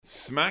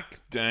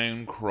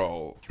Smackdown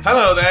Crawl.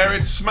 Hello there,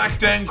 it's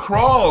Smackdown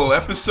Crawl,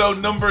 episode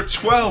number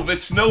 12.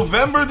 It's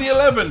November the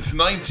 11th,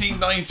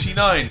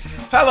 1999.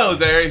 Hello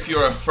there, if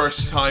you're a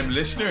first-time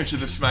listener to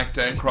the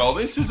Smackdown Crawl.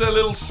 This is a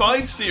little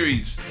side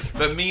series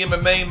that me and my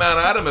main man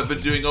Adam have been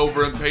doing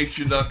over on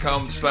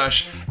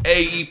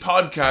patreon.com/AE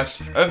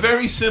podcast. A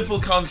very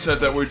simple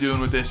concept that we're doing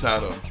with this,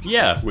 Adam.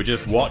 Yeah, we're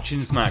just watching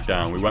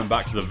Smackdown. We went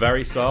back to the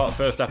very start,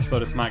 first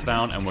episode of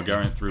Smackdown, and we're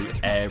going through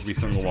every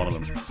single one of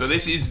them. So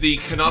this is the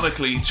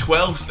canonically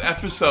 12th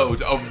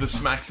episode of the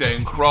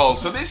Smackdown Crawl.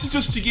 So this is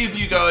just to give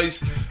you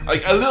guys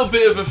like a little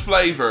bit of a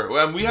flavour.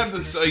 We had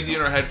this idea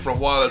in our head for a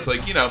while. It's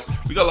like, you know,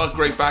 we got a lot of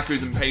great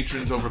backers and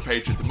patrons over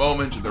Patreon at the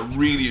moment, and they're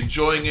really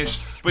enjoying it.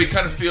 But you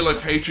kind of feel like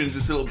Patreon's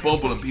this little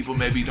bubble and people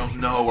maybe don't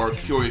know or are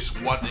curious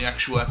what the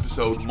actual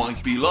episode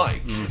might be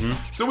like. Mm-hmm.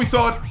 So we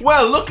thought,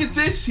 well, look at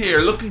this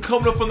here. Looking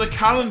coming up on the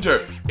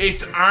calendar.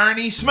 It's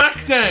Arnie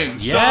Smackdown.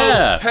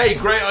 Yeah. So, hey,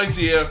 great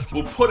idea.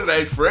 We'll put it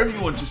out for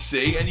everyone to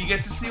see and you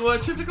get to see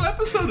what a typical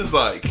episode is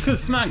like.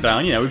 Because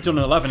Smackdown, you know, we've done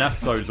 11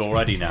 episodes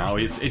already now.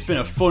 It's been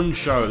a fun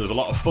show. There's a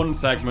lot of fun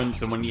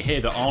segments, and when you hear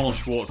that Arnold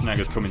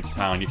Schwarzenegger's coming to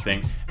town, you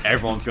think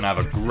everyone's going to have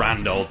a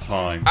grand old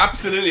time.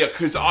 Absolutely,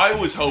 because I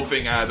was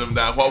hoping, Adam,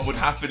 that what would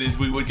happen is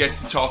we would get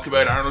to talk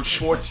about Arnold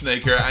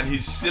Schwarzenegger and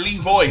his silly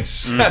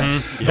voice.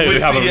 Mm-hmm. Yeah,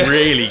 we'd have a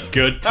really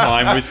good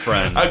time with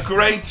friends. A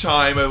great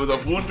time with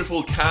a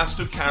wonderful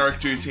cast of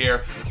characters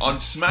here on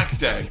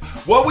SmackDown.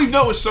 What we've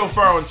noticed so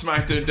far on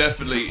SmackDown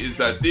definitely is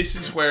that this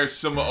is where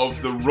some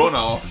of the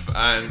runoff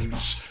and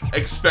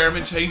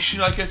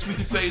experimentation, I guess we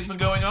could say, has been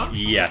going on.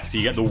 Yes,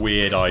 you get the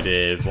weird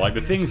ideas, like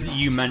the things that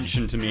you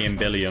mentioned to me and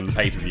Billy on the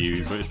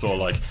pay-per-views, where it's sort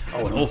of like,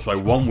 oh, and also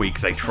one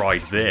week they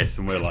tried this,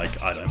 and we're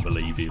like, I don't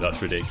believe you,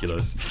 that's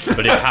ridiculous.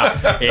 But it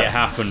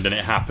happened, and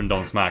it happened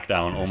on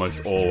SmackDown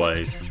almost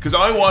always. Because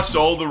I watched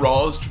all the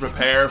Raws to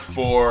prepare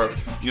for,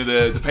 you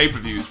know, the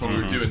pay-per-views when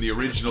we were doing the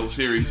original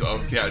series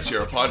of the Attitude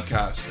Era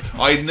podcast.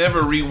 I'd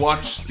never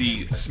rewatched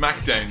the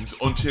SmackDowns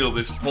until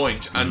this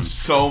point, and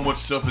so much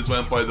stuff has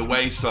went by the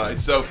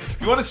wayside. So if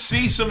you want to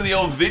see some of the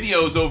old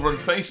videos over on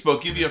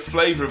Facebook, give you a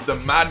flavour of the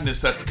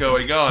madness that's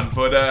going on.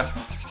 But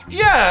we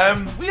had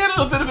a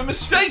little bit of a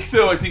mistake,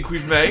 though, I think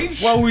we've made.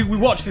 Well, we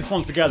watched this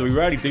one together. We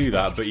rarely do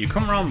that, but you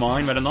come around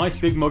mine, we had a nice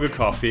big mug of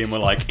coffee, and we're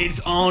like, it's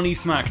Arnie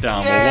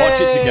Smackdown. Yay! We'll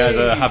watch it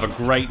together, have a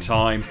great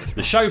time.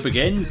 The show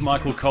begins,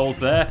 Michael Cole's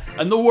there,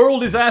 and the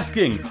world is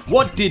asking,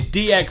 what did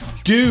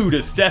DX do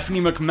to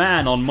Stephanie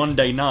McMahon on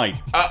Monday night?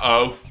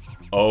 Uh-oh.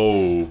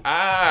 Oh.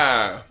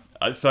 Ah.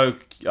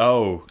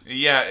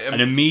 Yeah.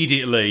 And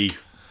immediately...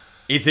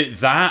 Is it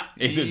that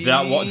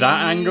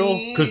angle?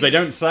 Because they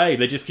don't say.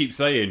 They just keep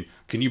saying,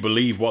 can you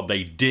believe what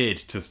they did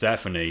to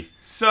Stephanie?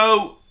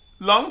 So,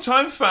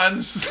 long-time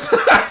fans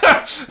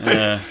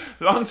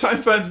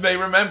may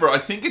remember, I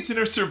think it's in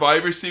a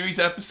Survivor Series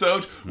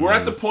episode, we're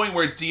at the point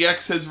where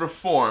DX has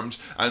reformed,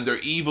 and they're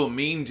evil,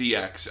 mean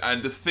DX,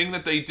 and the thing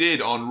that they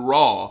did on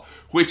Raw,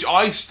 which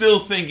I still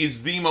think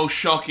is the most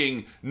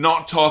shocking,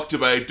 not talked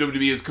about,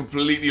 WWE has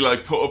completely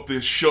put up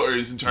the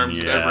shutters in terms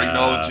of ever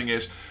acknowledging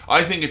it.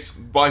 I think it's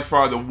by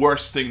far the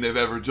worst thing they've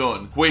ever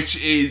done, which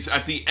is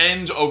at the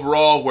end of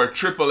Raw where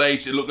Triple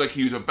H, it looked like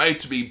he was about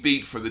to be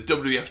beat for the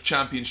WWF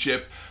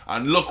Championship,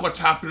 and look what's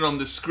happening on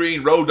the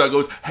screen. Road Dogg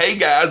goes, hey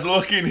guys,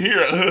 look in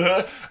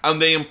here.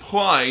 And they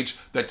implied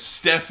that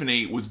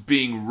Stephanie was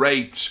being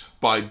raped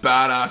by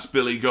badass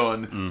Billy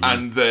Gunn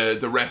and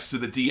the rest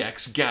of the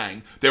DX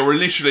gang. They were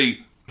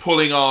literally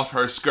pulling off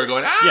her skirt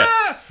going, ah!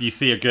 Yes, you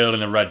see a girl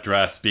in a red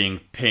dress being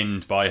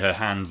pinned by her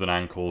hands and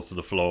ankles to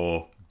the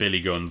floor. Billy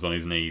Gunn's on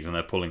his knees and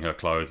they're pulling her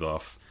clothes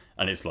off.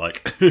 And it's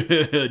like,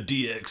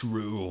 DX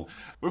rule.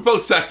 We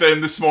both sat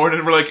down this morning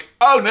and we're like,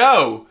 oh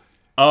no!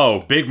 Oh,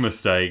 big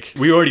mistake.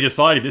 We already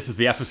decided this is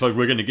the episode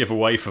we're going to give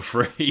away for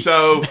free.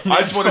 So, I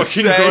just want to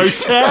say...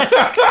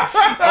 grotesque.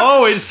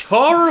 Oh, it's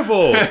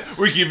horrible.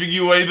 We're giving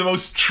you away the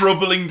most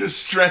troubling,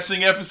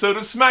 distressing episode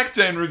of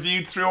SmackDown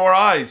reviewed through our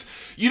eyes.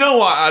 You know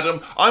what,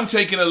 Adam? I'm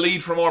taking a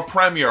lead from our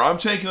Premier. I'm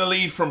taking a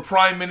lead from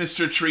Prime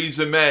Minister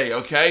Theresa May,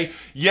 okay?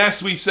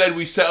 Yes, we said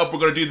we're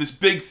going to do this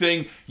big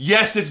thing.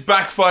 Yes, it's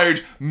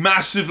backfired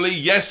massively.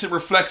 Yes, it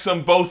reflects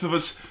on both of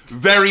us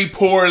very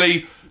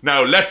poorly.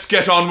 Now, let's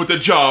get on with the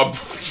job.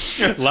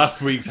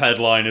 Last week's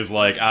headline is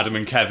like, Adam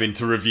and Kevin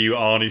to review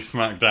Arnie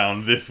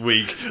Smackdown this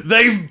week.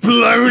 They've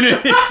blown it!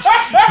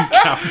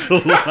 Capital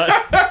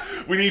letter.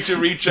 We need to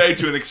reach out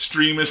to an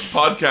extremist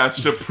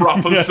podcast to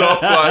prop us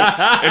up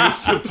in a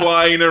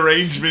supply and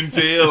arrangement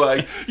deal.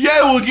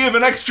 We'll give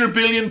an extra £1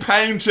 billion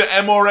to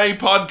MRA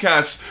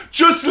podcasts.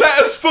 Just let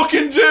us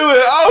fucking do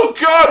it. Oh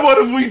God, what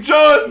have we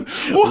done?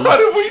 What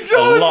have we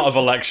done? A lot of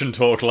election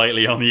talk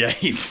lately on the A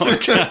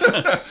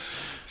podcast.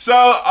 So,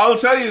 I'll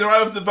tell you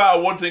right off the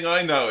bat, one thing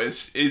I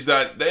noticed is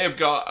that they have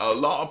got a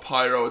lot of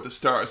pyro at the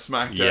start of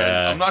SmackDown.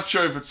 Yeah. I'm not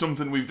sure if it's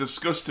something we've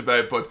discussed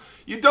about, but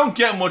You don't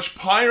get much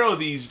pyro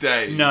these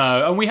days.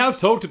 No, and we have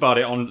talked about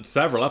it on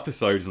several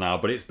episodes now,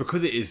 but it's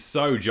because it is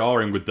so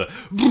jarring with the...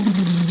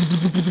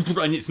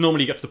 And it's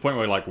normally get to the point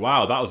where you're like,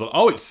 wow, that was...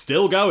 Oh, it's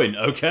still going.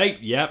 Okay,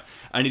 yep.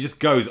 And it just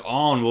goes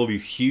on with all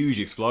these huge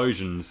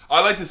explosions.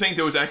 I like to think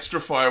there was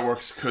extra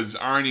fireworks because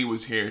Arnie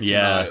was here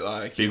tonight.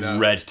 Like, big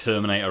red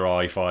Terminator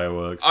Eye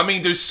fireworks. I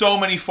mean, there's so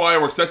many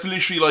fireworks. That's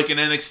literally like an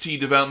NXT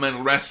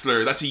developmental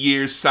wrestler. That's a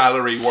year's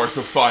salary worth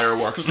of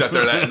fireworks that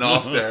they're letting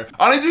off there. And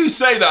I do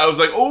say that. I was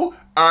like, oh,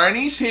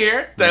 Arnie's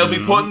here. They'll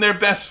be putting their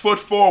best foot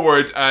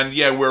forward. And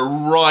yeah, we're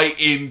right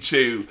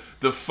into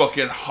the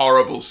fucking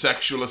horrible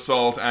sexual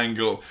assault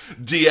angle.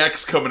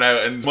 DX coming out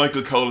and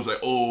Michael Cole is like,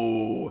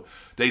 oh...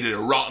 They did a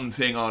rotten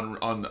thing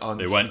on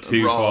They went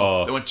too Raw.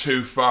 far. They went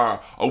too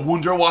far. I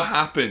wonder what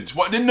happened.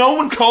 What, did no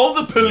one call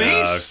the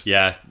police? No,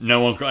 yeah,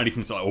 no one's got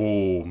anything to say.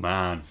 Oh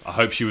man, I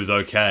hope she was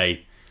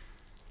okay.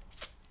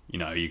 You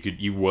know,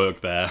 you work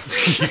there.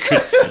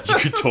 you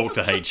could talk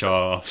to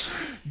HR.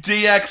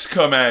 DX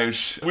come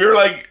out. We're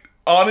like,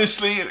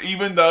 honestly,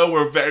 even though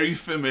we're very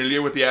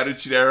familiar with the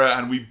Attitude Era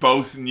and we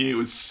both knew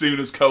as soon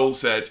as Cole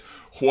said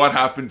what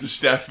happened to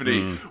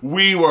Stephanie,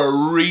 we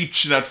were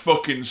reaching at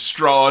fucking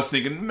straws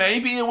thinking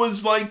maybe it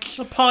was like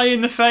a pie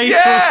in the face or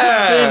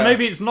something.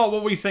 Maybe it's not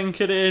what we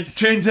think it is.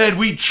 Turns out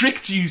we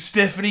tricked you,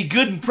 Stephanie,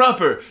 good and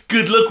proper.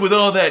 Good luck with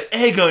all that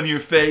egg on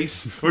your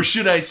face. Or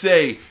should I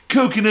say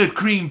coconut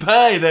cream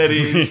pie, that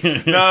is.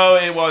 No,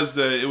 it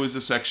was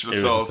a sexual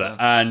assault.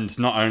 And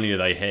not only are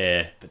they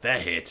here, but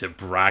they're here to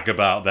brag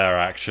about their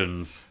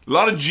actions. A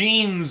lot of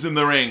jeans in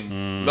the ring.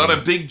 A lot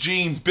of big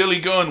jeans. Billy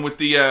Gunn with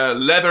the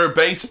leather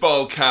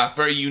baseball cap.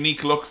 Very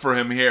unique look for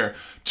him here.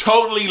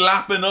 Totally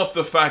lapping up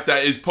the fact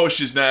that his push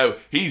is now,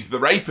 he's the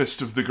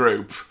rapist of the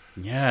group.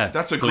 Yeah.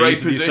 That's a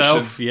great position.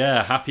 Yourself.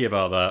 Yeah, happy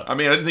about that. I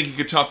mean, I didn't think he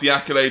could top the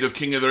accolade of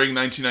King of the Ring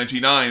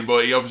 1999,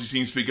 but he obviously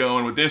seems to be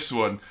going with this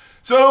one.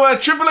 So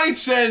Triple H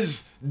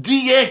says,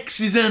 DX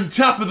is on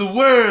top of the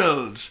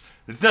world.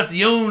 It's not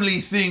the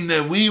only thing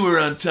that we were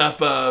on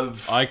top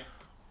of. I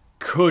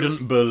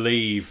couldn't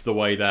believe the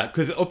way that...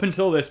 Because up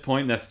until this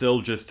point, they're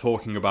still just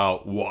talking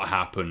about what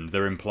happened.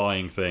 They're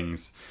implying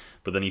things.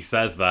 But then he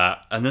says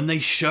that, and then they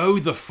show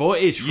the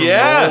footage from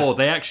Raw.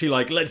 They actually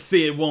let's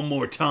see it one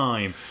more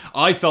time.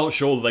 I felt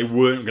sure that they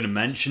weren't going to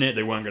mention it.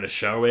 They weren't going to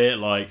show it.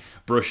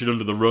 Brush it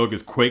under the rug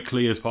as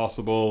quickly as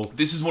possible.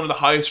 This is one of the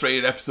highest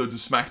rated episodes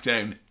of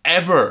Smackdown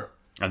ever.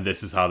 And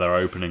this is how they're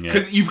opening it.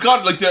 Because you've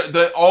got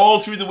the all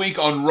through the week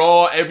on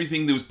Raw,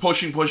 everything that was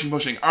pushing.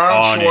 Arnie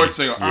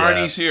Schwarzenegger,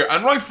 Arnie's here.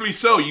 And rightfully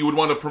so, you would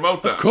want to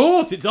promote that. Of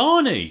course, it's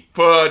Arnie.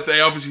 But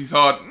they obviously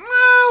thought,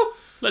 well...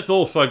 Let's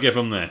also give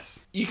him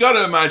this. You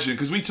gotta imagine,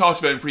 because we talked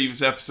about in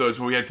previous episodes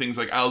where we had things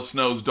like Al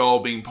Snow's doll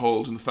being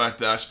pulled and the fact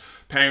that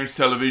Parents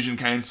Television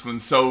Council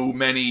and so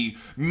many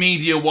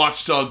media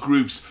watchdog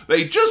groups,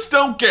 they just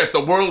don't get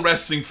the World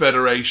Wrestling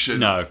Federation.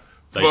 No.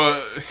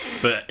 But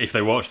if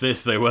they watch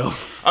this, they will.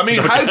 I mean,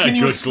 how can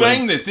you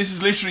explain this? This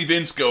is literally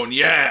Vince going,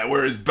 yeah,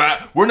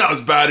 we're not as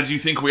bad as you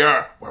think we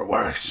are. We're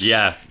worse.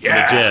 Yeah.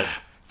 Legit.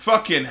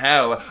 Fucking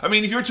hell. I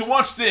mean, if you were to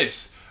watch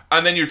this,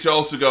 and then you're to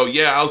also go,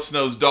 yeah, Al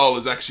Snow's doll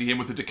is actually him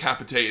with a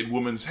decapitated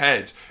woman's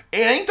head. It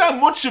ain't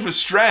that much of a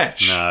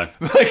stretch. No.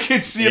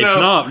 It's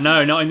not.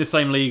 No, not in the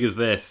same league as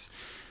this.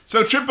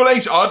 So Triple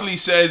H oddly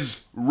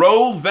says,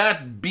 roll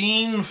that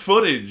bean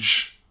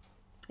footage.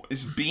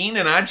 Is bean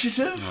an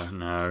adjective? Oh,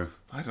 no.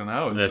 I don't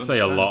know. They say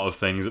a lot of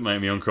things that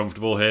make me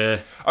uncomfortable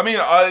here. I mean,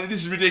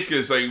 this is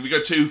ridiculous. We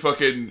got two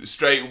fucking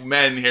straight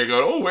men here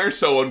going, oh, we're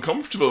so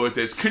uncomfortable with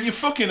this. Can you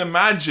fucking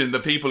imagine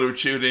the people who are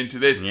tuned into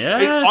this?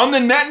 Yeah. On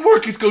the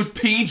network, it goes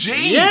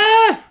PG.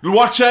 Yeah.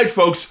 Watch out,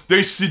 folks.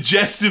 There's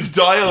suggestive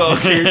dialogue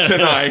here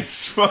tonight.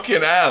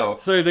 Fucking hell.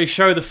 So they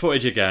show the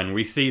footage again.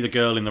 We see the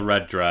girl in the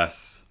red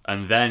dress.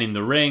 And then in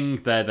the ring,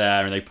 they're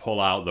there and they pull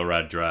out the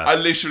red dress.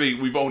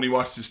 We've only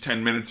watched this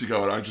 10 minutes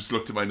ago and I just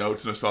looked at my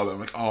notes and I saw that. I'm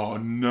like, oh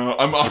no,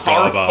 I'm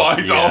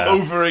horrified all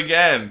over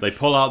again. They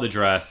pull out the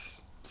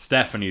dress,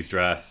 Stephanie's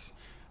dress.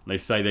 They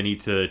say they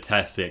need to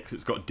test it because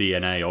it's got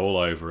DNA all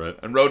over it.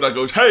 And Road Dogg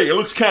goes, hey, it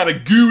looks kind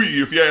of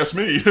gooey if you ask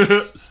me.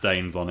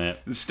 Stains on it.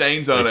 The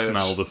stains on it. They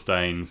smell the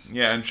stains.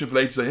 Yeah, and Triple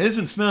H is like, it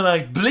doesn't smell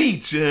like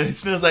bleach. It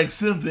smells like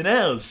something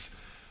else.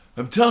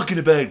 I'm talking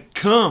about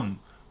cum.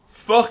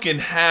 Fucking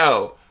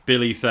hell.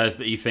 Billy says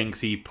that he thinks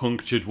he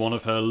punctured one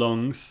of her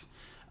lungs,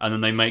 and then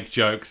they make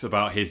jokes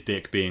about his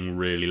dick being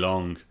really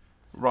long.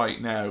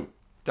 Right, now,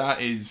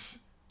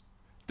 that's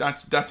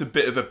a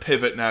bit of a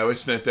pivot now,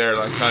 isn't it, there?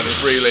 Kind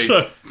of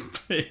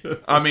really...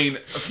 I mean,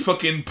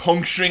 fucking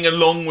puncturing a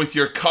lung with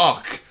your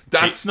cock.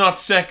 That's not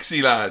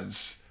sexy,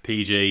 lads.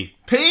 PG.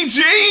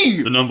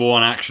 PG! The number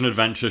one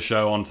action-adventure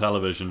show on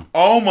television.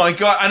 Oh my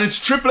god, and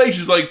it's Triple H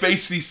is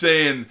basically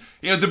saying,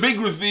 the big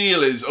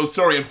reveal is,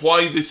 and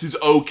why this is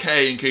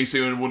okay, in case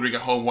anyone wondering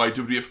at home why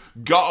WWF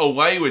got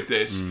away with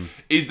this,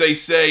 is they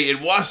say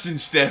it wasn't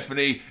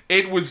Stephanie,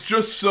 it was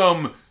just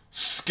some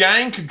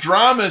skank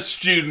drama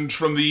student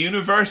from the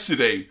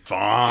university.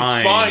 Fine.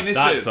 It's fine,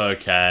 isn't it? That's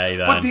okay,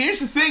 then. But here's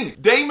the thing,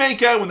 they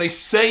make out when they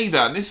say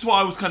that, and this is what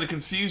I was kind of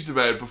confused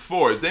about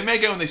before, they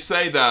make out when they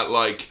say that,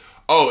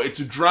 oh, it's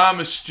a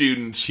drama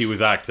student. She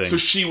was acting. So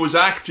she was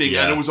acting,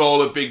 Yeah. and it was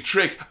all a big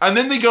trick. And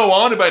then they go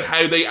on about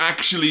how they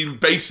actually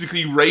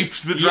basically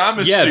raped the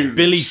drama student. Yeah,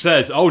 Billy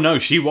says, oh no,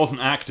 she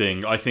wasn't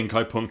acting. I think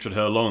I punctured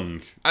her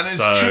lung. And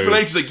it's Triple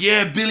H is like,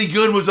 yeah, Billy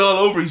Gunn was all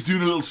over. He's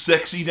doing a little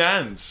sexy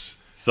dance.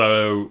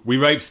 So, we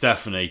raped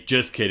Stephanie.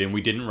 Just kidding,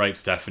 we didn't rape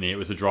Stephanie. It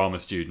was a drama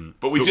student.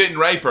 But we didn't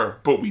rape her,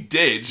 but we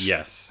did.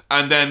 Yes.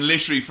 And then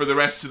literally for the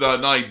rest of the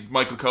night,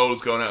 Michael Cole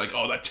is going out like,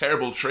 oh, that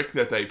terrible trick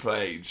that they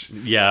played.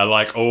 Yeah,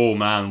 like, oh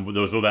man,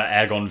 there was all that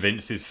egg on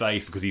Vince's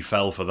face because he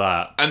fell for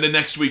that. And the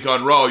next week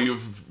on Raw, you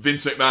have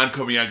Vince McMahon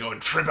coming out going,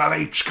 Triple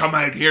H, come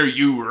out here,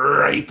 you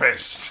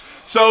rapist.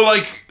 So,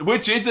 like,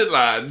 which is it,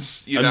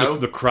 lads? You know?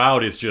 The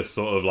crowd is just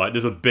sort of like,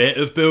 there's a bit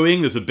of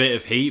booing, there's a bit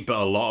of heat, but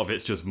a lot of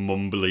it's just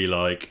mumbly,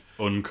 like,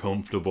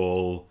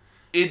 uncomfortable.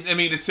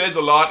 It says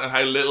a lot on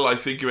how little I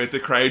think about the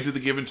crowds at the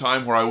given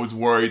time, where I was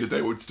worried that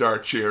they would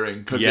start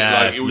cheering. Because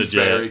it was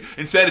legit.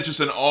 Instead, it's just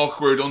an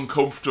awkward,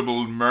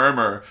 uncomfortable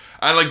murmur.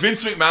 And, like,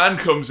 Vince McMahon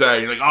comes out,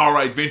 and like,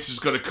 alright, Vince is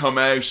going to come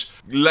out,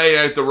 lay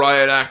out the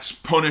riot act's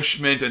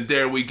punishment, and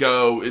there we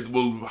go. It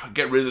will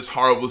get rid of this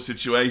horrible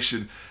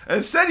situation. And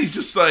instead, he's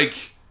just like,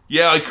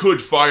 yeah, I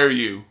could fire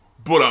you,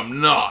 but I'm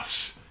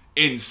not.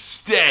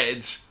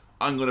 Instead,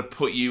 I'm going to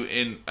put you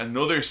in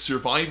another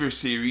Survivor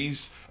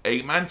Series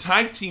 8-man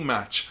tag team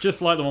match.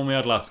 Just like the one we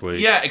had last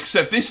week. Yeah,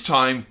 except this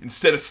time,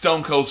 instead of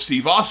Stone Cold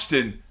Steve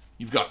Austin,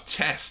 you've got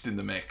Test in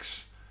the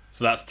mix.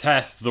 So that's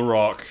Test, The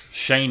Rock,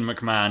 Shane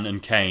McMahon,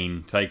 and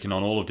Kane taking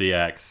on all of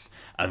DX.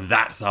 And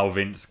that's how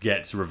Vince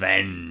gets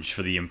revenge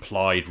for the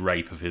implied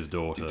rape of his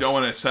daughter. You don't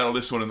want to settle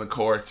this one in the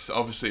courts.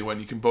 Obviously,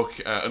 when you can book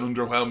an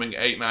underwhelming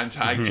 8-man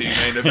tag team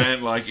main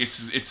event, like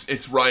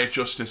it's riot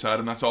justice,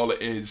 Adam. That's all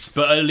it is.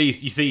 But at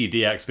least you see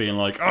DX being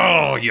like,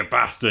 "Oh, you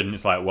bastard!" And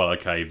it's like, well,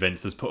 okay,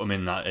 Vince has put them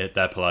in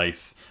their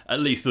place.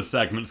 At least the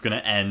segment's going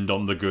to end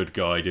on the good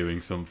guy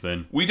doing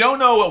something. We don't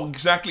know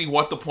exactly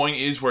what the point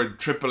is where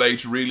Triple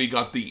H really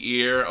got the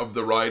ear of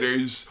the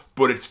writers,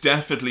 but it's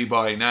definitely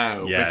by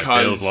now. Yeah, because,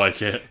 it feels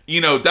like it.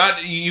 You know,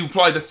 that you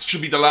imply that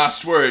should be the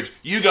last word.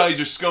 You guys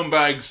are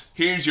scumbags.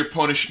 Here's your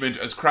punishment,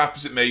 as crap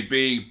as it may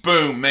be.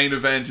 Boom, main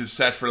event is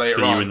set for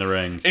later on. See you in the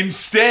ring.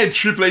 Instead,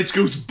 Triple H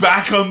goes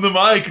back on the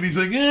mic and he's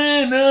like,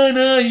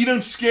 no, you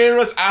don't scare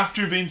us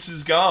after Vince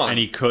is gone. And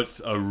he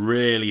cuts a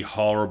really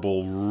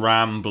horrible,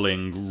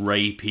 rambling,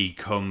 rapey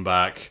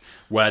comeback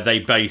where they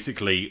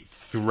basically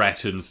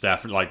threaten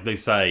Stephanie. Like, they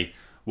say,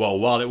 well,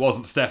 while it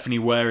wasn't Stephanie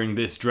wearing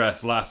this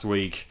dress last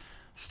week,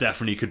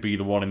 Stephanie could be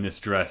the one in this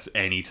dress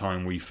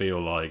anytime we feel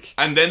like.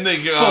 And then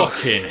they go...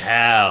 Fucking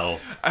hell.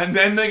 And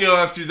then they go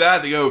after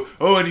that, they go,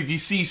 oh, and if you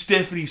see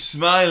Stephanie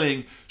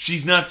smiling,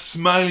 she's not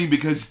smiling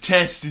because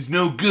Test is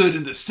no good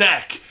in the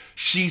sack.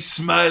 She's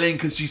smiling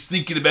because she's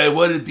thinking about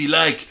what it'd be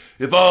like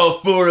if all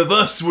four of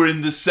us were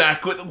in the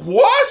sack.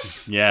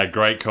 What? Yeah,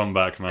 great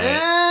comeback, mate.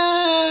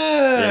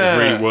 It's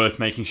really worth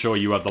making sure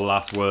you had the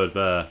last word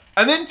there.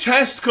 And then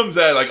Test comes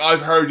out like,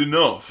 I've heard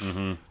enough.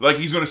 Mm-hmm. Like,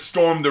 he's going to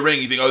storm the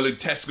ring. You think, oh, look,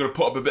 Test is going to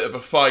put up a bit of a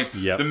fight.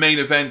 Yep. The main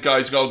event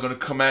guys are all going to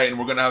come out and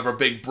we're going to have our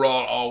big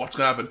brawl. Oh, what's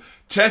going to happen?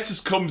 Test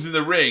just comes in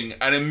the ring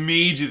and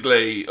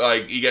immediately,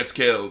 like, he gets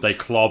killed. They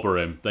clobber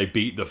him. They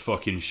beat the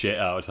fucking shit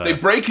out of Test. They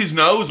break his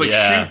nose, like,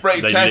 street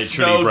break Test's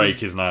nose. They literally break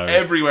his nose.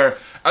 Everywhere.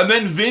 And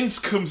then Vince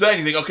comes in.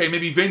 You think, okay,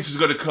 maybe Vince is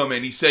going to come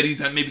in. He said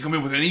he's maybe come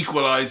in with an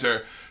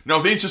equalizer. No,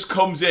 Vince just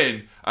comes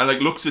in and, like,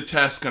 looks at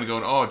Test kind of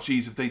going, oh,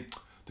 geez, if they've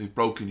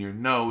broken your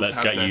nose.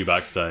 Let's get you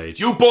backstage.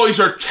 You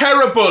boys are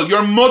terrible.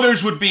 Your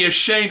mothers would be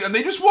ashamed. And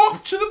they just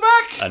walk to the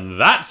back. And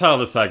that's how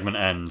the segment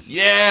ends.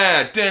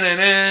 Yeah.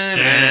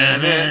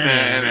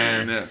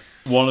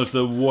 One of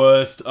the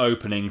worst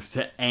openings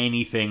to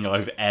anything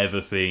I've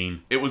ever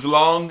seen. It was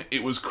long,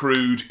 it was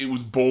crude, it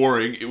was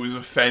boring, it was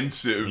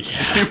offensive.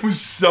 Yeah. It was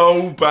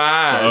so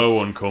bad.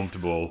 So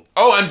uncomfortable.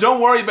 Oh, and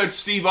don't worry about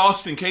Steve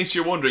Austin, in case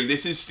you're wondering.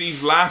 This is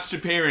Steve's last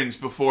appearance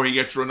before he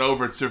gets run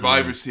over at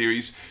Survivor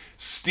Series.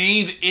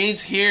 Steve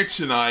is here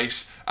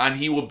tonight, and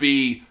he will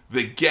be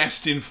the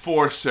guest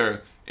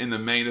enforcer in the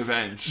main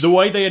event. The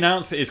way they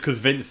announce it is because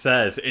Vince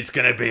says it's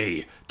going to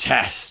be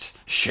Test,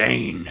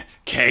 Shane,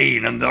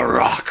 Kane, and The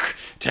Rock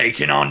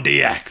taking on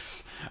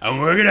DX. And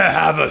we're going to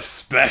have a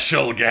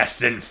special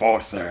guest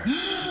enforcer.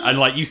 And,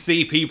 like, you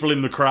see people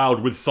in the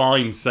crowd with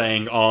signs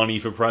saying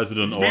Arnie for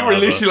president or whatever. We were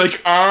literally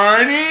like,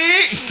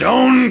 Arnie?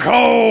 Stone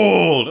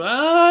Cold!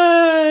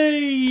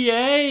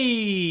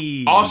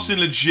 Yay! Austin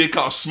legit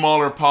got a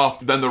smaller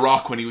pop than The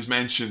Rock when he was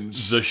mentioned.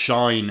 The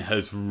shine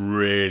has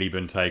really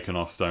been taken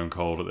off Stone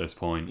Cold at this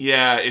point.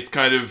 Yeah, it's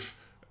kind of...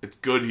 It's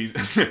good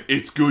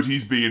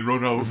he's being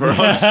run over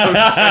on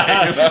Sunday.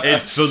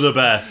 It's for the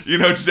best. You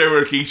know, it's there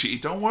with Rikishi.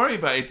 Don't worry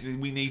about it.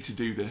 We need to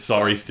do this.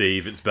 Sorry,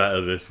 Steve. It's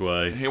better this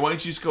way. Hey, why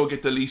don't you just go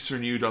get the lease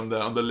renewed on the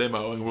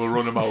limo and we'll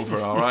run him over,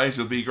 alright?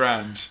 It'll be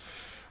grand.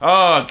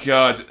 Oh,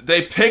 God.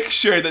 The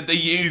picture that they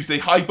use, they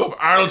hype up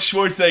Arnold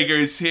Schwarzenegger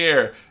is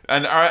here.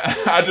 And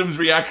Adam's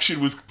reaction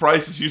was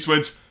priceless. He just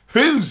went...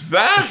 Who's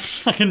that?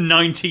 It's like a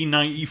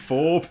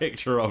 1994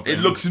 picture of him.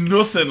 It looks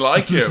nothing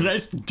like him.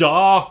 It's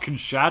dark and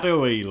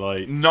shadowy,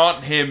 like.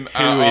 Not him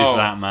at all. Who is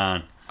that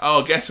man?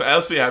 Oh, guess what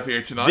else we have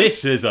here tonight?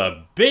 This is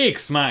a big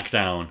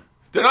Smackdown.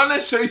 They're not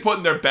necessarily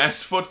putting their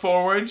best foot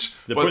forward.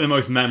 They're putting the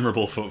most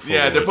memorable foot forward.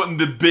 Yeah, they're putting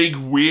the big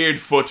weird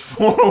foot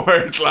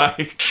forward,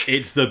 like.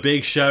 It's the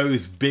Big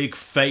Show's big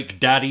fake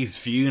daddy's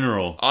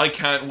funeral. I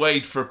can't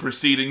wait for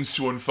proceedings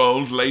to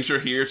unfold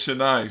later here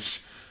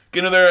tonight.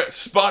 Get another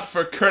spot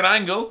for Kurt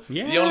Angle,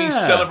 the only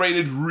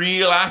celebrated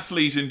real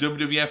athlete in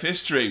WWF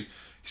history.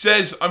 He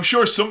says, I'm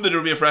sure some of the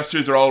WWF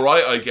wrestlers are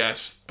alright, I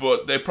guess,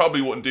 but they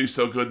probably wouldn't do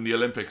so good in the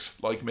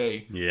Olympics, like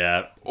me.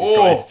 Yeah, he's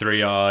got his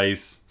 3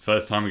 eyes.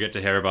 First time we get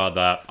to hear about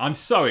that. I'm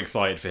so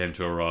excited for him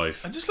to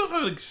arrive. I just love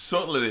how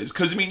subtle it is.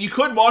 Because, I mean, you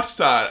could watch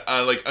that,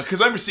 and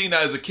because I remember seeing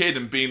that as a kid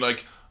and being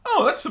like,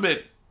 oh, that's a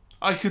bit...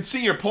 I could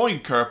see your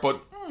point, Kurt,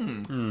 but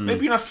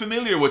maybe you're not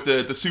familiar with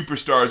the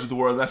superstars of the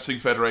World Wrestling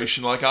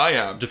Federation like I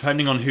am.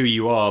 Depending on who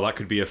you are, that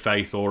could be a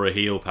face or a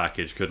heel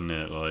package, couldn't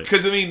it?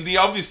 Because, I mean, the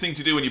obvious thing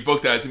to do when you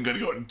book that is I'm going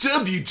to go,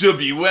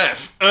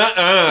 WWF,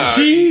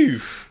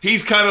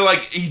 He's kind of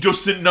like, he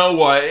doesn't know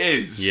what it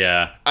is.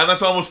 Yeah. And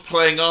that's almost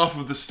playing off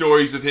of the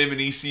stories of him in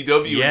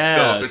ECW and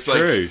stuff. It's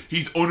true. Like,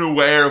 he's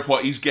unaware of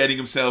what he's getting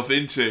himself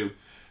into.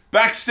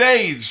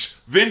 Backstage,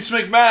 Vince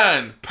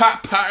McMahon,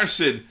 Pat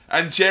Patterson,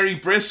 and Jerry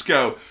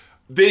Briscoe.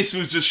 This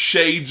was just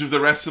shades of the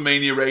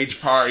WrestleMania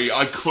Rage Party.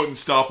 I couldn't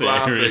stop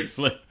laughing.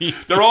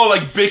 They're all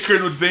like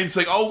bickering with Vince,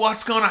 like, oh,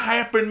 what's going to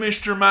happen,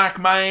 Mr.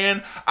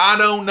 McMahon? I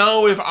don't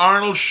know if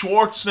Arnold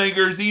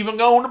Schwarzenegger's even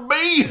going to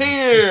be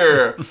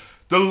here.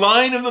 The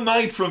line of the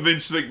night from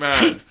Vince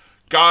McMahon.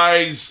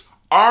 Guys,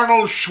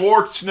 Arnold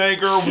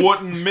Schwarzenegger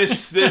wouldn't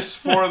miss this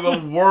for the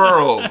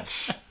world.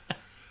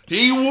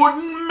 He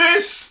wouldn't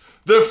miss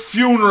the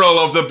funeral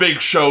of the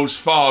Big Show's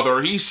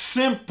father. He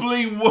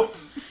simply would.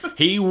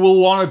 He will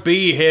want to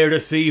be here to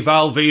see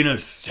Val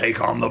Venus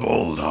take on the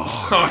Bulldog.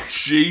 Oh,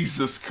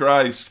 Jesus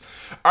Christ.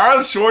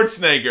 Arnold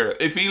Schwarzenegger,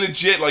 if he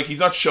legit, like, he's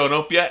not shown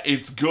up yet,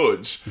 it's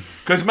good.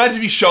 Because imagine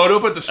if he showed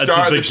up at the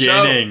start of the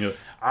show.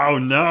 Oh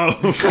no.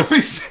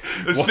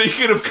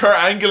 Speaking of Kurt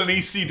Angle and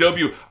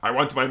ECW, I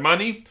want my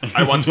money,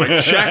 I want my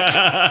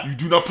check. You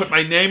do not put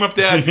my name up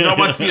there. I do not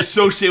want to be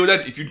associated with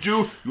that. If you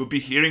do, you'll be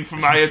hearing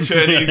from my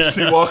attorneys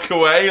to walk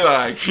away.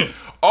 Like,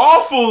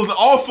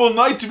 awful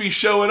night to be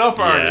showing up,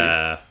 Arnie.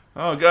 Yeah.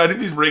 Oh God, if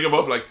he's ring him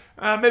up like,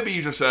 maybe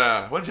you just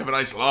why don't you have a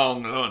nice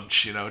long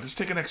lunch, just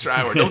take an extra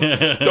hour.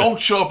 Don't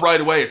show up right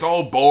away. It's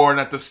all boring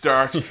at the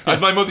start. As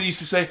my mother used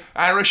to say,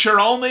 sure,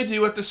 all they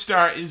do at the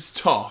start is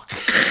talk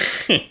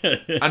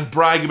and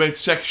brag about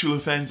sexual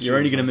offences. You're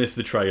only going to miss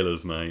the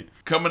trailers, mate.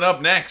 Coming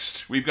up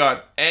next, we've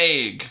got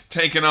Egg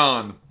taking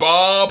on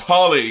Bob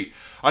Holly.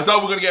 I thought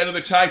we were going to get another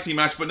tag team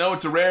match, but no,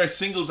 it's a rare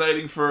singles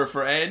outing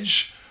for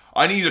Edge.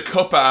 I need a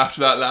cup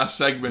after that last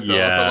segment, though,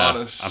 if I'm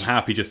honest. I'm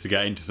happy just to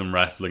get into some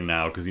wrestling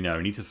now, because, we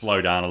need to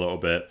slow down a little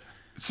bit.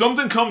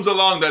 Something comes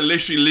along that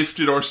literally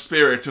lifted our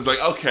spirits. It was like,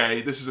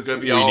 okay, this is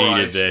going to be all right. We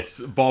needed this.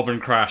 Bob and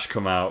Crash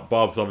come out.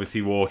 Bob's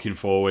obviously walking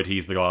forward.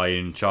 He's the guy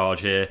in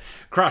charge here.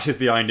 Crash is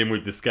behind him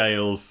with the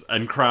scales,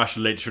 and Crash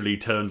literally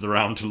turns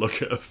around to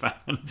look at a fan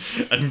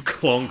and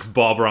clonks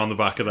Bob around the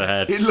back of the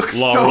head. It looks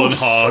Laurel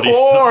so and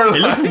sore.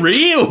 It looks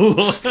real.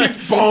 It's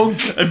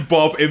bonk. And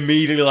Bob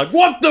immediately like,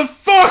 what the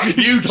fuck?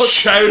 You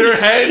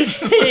chowderhead.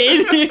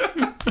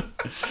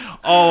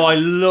 Oh, I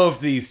love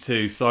these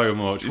two so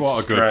much.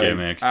 What a good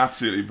gimmick.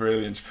 Absolutely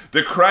brilliant.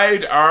 The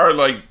crowd are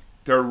like,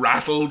 they're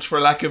rattled, for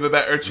lack of a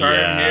better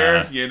term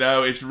here.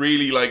 It's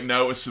really like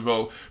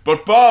noticeable.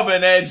 But Bob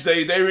and Edge,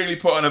 they really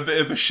put on a bit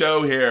of a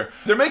show here.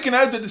 They're making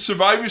out that the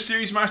Survivor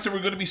Series match that we're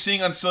going to be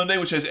seeing on Sunday,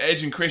 which has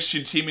Edge and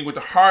Christian teaming with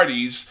the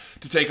Hardys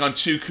to take on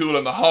Too Cool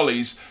and the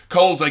Hollies.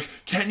 Cole's like,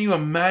 can you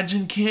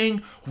imagine, King,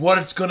 what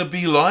it's going to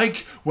be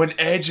like when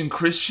Edge and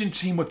Christian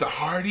team with the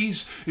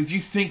Hardys? If you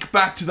think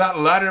back to that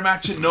ladder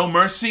match at No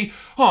Mercy,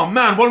 oh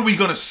man, what are we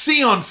going to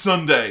see on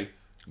Sunday?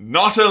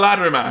 Not a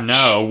ladder match.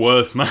 No, a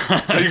worse match.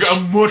 You got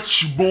a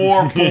much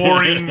more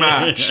boring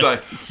match.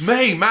 Like,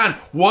 man,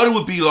 what it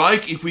would be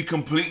like if we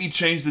completely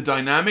changed the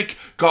dynamic,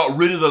 got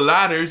rid of the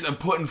ladders, and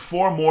put in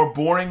 4 more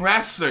boring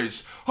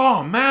wrestlers.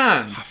 Oh,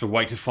 man. Have to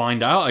wait to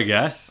find out, I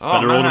guess. Oh,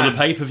 Better man. order the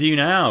pay-per-view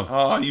now.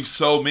 Oh, you've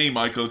sold me,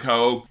 Michael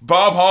Cole.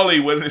 Bob Holly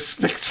with a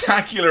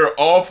spectacular,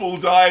 awful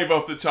dive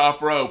up the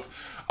top rope.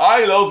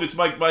 I love it's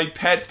my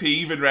pet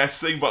peeve in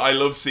wrestling, but I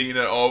love seeing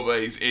it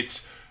always.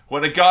 It's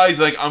when a guy's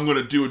like, I'm going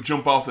to do a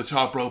jump off the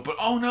top rope, but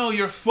oh no,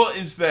 your foot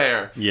is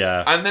there.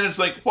 Yeah. And then it's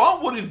like,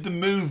 what would have the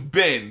move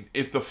been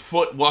if the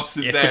foot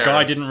wasn't there? If the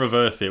guy didn't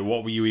reverse it,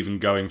 what were you even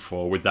going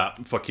for with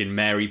that fucking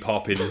Mary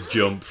Poppins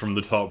jump from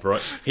the top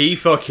rope? He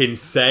fucking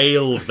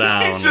sails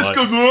down. He just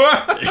goes,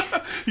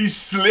 what? He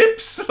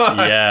slips.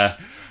 Yeah.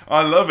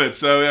 I love it.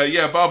 So,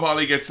 Bob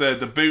Holly gets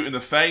the boot in the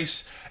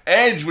face.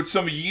 Edge with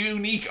some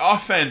unique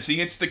offense. He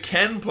hits the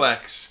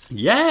Kenplex.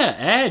 Yeah,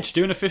 Edge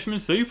doing a fisherman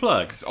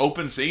suplex. It's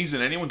open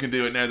season. Anyone can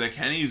do it now that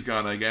Kenny's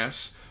gone, I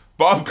guess.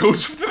 Bob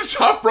goes to the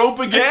top rope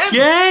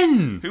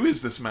again. Who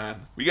is this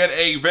man? We get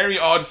a very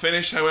odd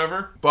finish,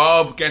 however.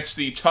 Bob gets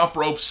the top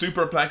rope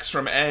superplex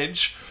from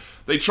Edge.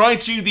 They try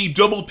to do the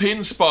double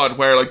pin spot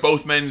where like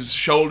both men's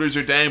shoulders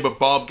are down, but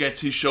Bob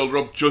gets his shoulder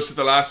up just at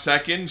the last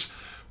second.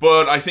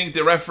 But I think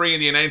the referee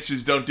and the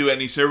announcers don't do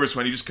any service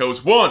when he just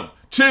goes 1,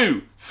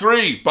 2,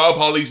 3. Bob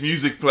Holly's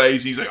music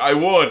plays. He's like, I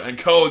won. And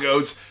Cole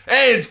goes,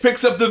 Edge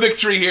picks up the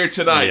victory here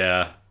tonight.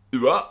 Yeah.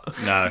 What?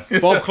 No.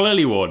 Bob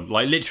clearly won.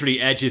 Like, literally,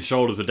 Edge's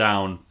shoulders are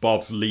down.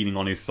 Bob's leaning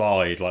on his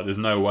side. Like, there's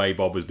no way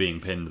Bob was being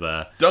pinned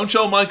there. Don't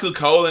show Michael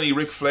Cole any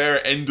Ric Flair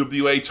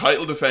NWA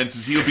title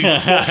defenses. He'll be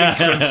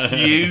fucking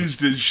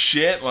confused as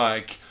shit,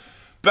 like.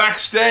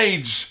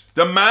 Backstage,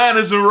 the man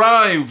has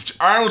arrived.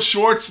 Arnold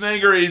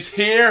Schwarzenegger is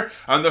here,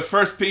 and the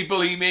first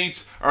people he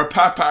meets are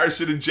Pat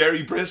Patterson and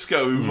Jerry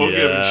Briscoe, who hug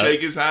him and shake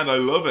his hand. I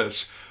love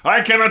it.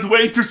 I cannot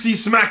wait to see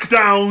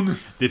Smackdown.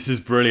 This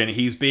is brilliant.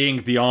 He's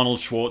being the Arnold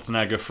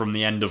Schwarzenegger from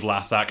the end of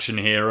Last Action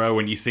Hero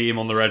when you see him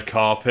on the red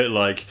carpet,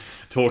 like,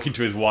 talking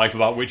to his wife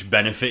about which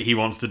benefit he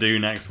wants to do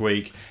next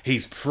week.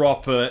 He's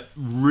proper,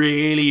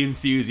 really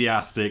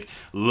enthusiastic,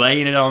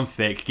 laying it on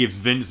thick, gives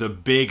Vince a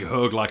big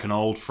hug like an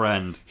old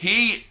friend.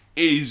 He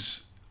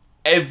is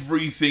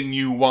everything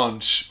you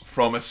want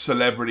from a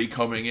celebrity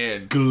coming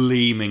in.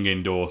 Gleaming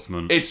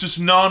endorsement. It's just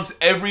nonsense.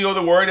 Every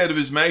other word out of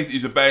his mouth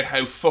is about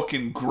how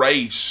fucking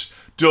great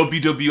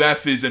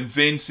WWF is and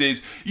Vince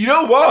is. You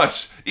know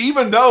what?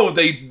 Even though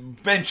they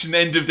mentioned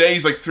End of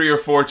Days like 3 or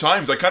 4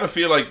 times, I kind of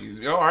feel like,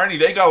 you know, Arnie,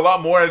 they got a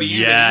lot more out of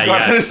you than you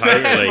got out of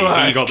them. Totally.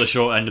 Like, he got the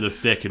short end of the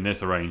stick in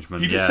this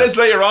arrangement. He just says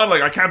later on,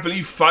 like, I can't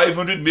believe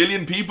 500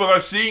 million people are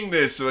seeing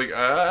this. So, like,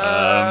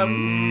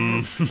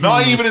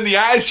 not even in the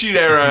Attitude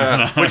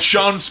Era with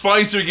Sean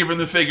Spicer giving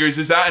the figures.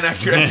 Is that an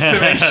accurate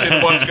estimation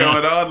of what's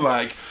going on?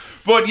 Like,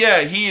 but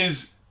yeah, he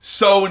is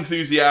so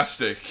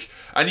enthusiastic.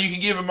 And you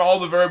can give him all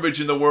the verbiage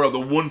in the world. The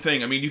one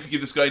thing, I mean, you could give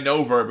this guy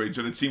no verbiage,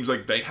 and it seems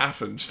like they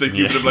haven't. They've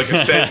given him like a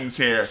sentence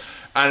here.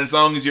 And as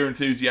long as you're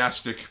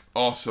enthusiastic,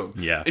 awesome.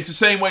 Yeah. It's the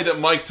same way that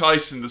Mike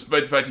Tyson,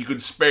 despite the fact he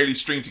could barely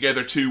string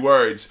together 2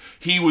 words,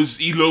 he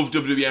loved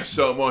WWF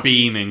so much.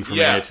 Beaming from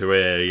ear to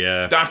ear,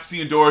 yeah. That's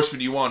the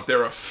endorsement you want.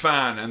 They're a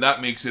fan, and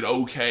that makes it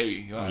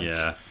okay. Like,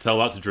 yeah. Tell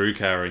that to Drew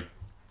Carey.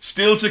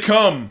 Still to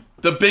come,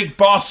 the big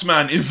boss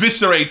man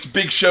eviscerates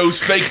Big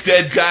Show's fake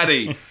dead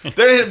daddy.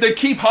 They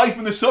keep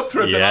hyping this up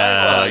throughout the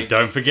night. Like.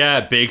 Don't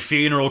forget, big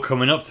funeral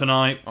coming up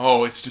tonight.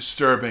 Oh, it's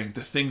disturbing.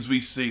 The things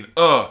we've seen.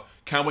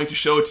 Can't wait to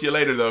show it to you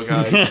later, though,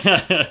 guys.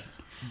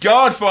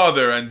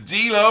 Godfather and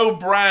D'Lo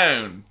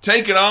Brown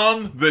taking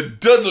on the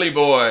Dudley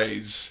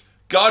Boys.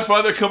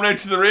 Godfather coming out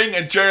to the ring,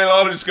 and Jerry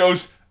Lawler just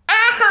goes,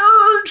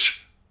 I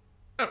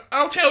heard.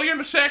 I'll tell you in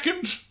a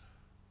second.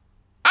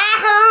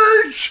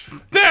 I heard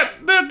that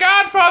the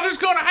Godfather's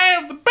going to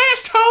have the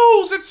best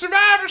hoes at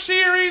Survivor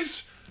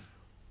Series.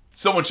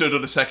 Someone should have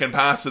done a second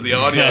pass of the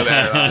audio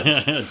there,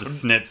 lads.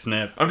 Just snip,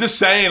 snip. I'm just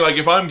saying, like,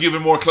 if I'm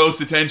giving more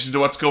close attention to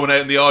what's going out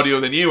in the audio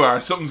than you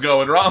are, something's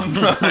going wrong.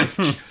 Like,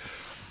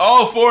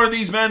 all 4 of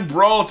these men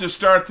brawl to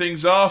start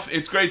things off.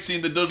 It's great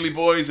seeing the Dudley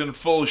Boys in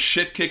full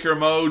shit-kicker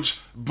mode.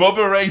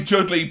 Bubba Ray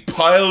Dudley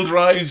pile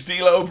drives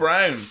D'Lo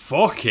Brown.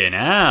 Fucking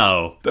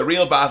hell. The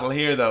real battle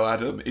here, though,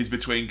 Adam, is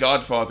between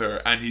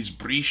Godfather and his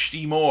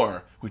Brichty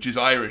Moore, which is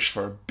Irish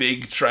for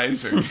big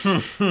trousers.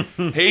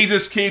 He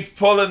just keeps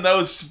pulling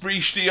those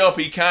Brichty up.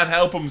 He can't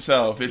help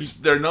himself.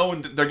 They're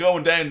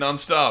going down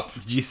non-stop.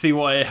 Did you see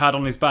what it had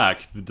on his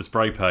back? The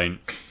spray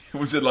paint.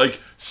 Was it like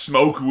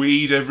smoke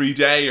weed every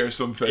day or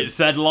something? It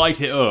said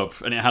light it up,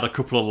 and it had a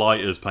couple of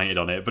lighters painted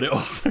on it, but it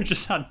also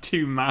just had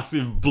 2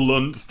 massive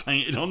blunts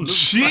painted on the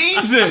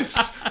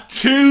Jesus!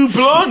 2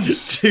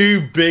 blunts!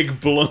 2 big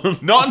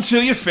blunts. Not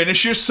until you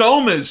finish your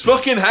somas.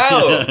 Fucking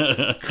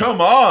hell.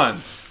 Come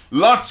on.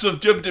 Lots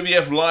of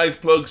WWF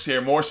live plugs here,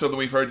 more so than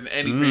we've heard in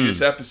any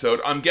previous episode.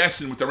 I'm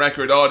guessing with the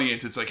record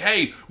audience, it's like,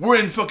 hey, we're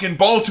in fucking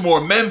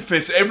Baltimore,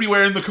 Memphis,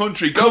 everywhere in the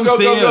country. Go, go,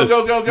 go, go,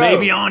 go, go, go.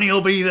 Maybe Arnie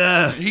will be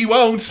there. He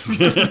won't.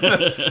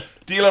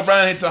 D'Lo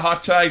Brown hits a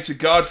hot tag to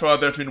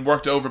Godfather that's been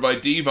worked over by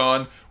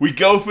Devon. We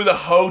go for the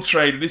hoe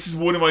trade, and this is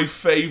one of my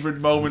favourite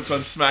moments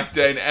on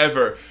SmackDown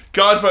ever.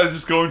 Godfather's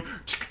just going,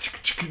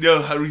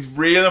 he's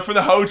reeling up for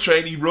the hoe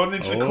trade, he runs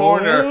into the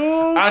corner,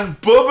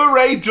 and Bubba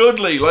Ray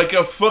Dudley, like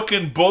a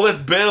fucking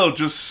bullet bill,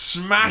 just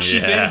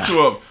smashes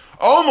into him.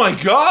 Oh my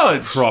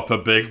god! Proper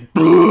big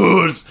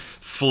blood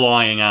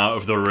flying out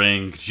of the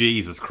ring.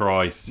 Jesus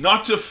Christ.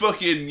 Not to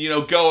fucking,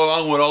 go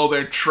along with all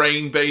their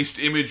train-based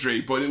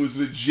imagery, but it was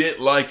legit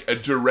like a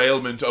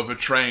derailment of a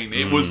train.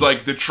 It was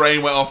like the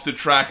train went off the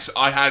tracks.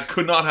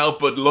 Could not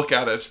help but look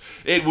at it.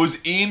 It was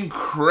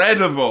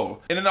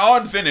incredible. In an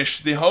odd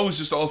finish, the hoes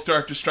just all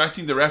start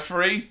distracting the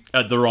referee.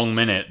 At the wrong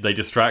minute, they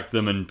distract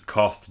them and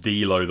cost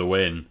D'Lo the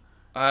win.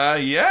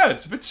 Yeah,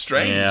 it's a bit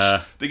strange.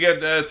 Yeah. They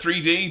get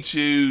 3D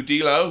to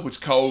D'Lo,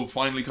 which Cole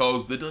finally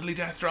calls the Dudley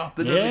Death Drop,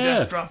 the Dudley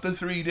Death Drop, the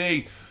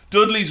 3D.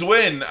 Dudley's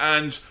win,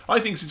 and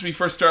I think since we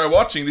first started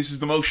watching, this is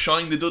the most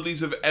shine the Dudleys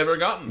have ever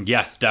gotten.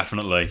 Yes,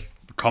 definitely.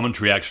 The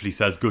commentary actually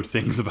says good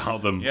things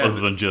about them, other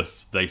than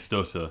just they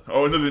stutter.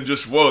 Oh, other than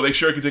just, whoa, they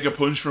sure can take a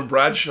punch from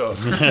Bradshaw.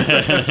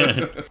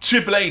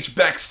 Triple H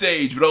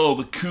backstage with all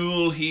the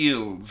cool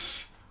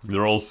heels.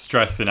 They're all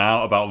stressing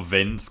out about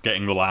Vince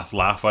getting the last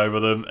laugh over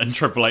them, and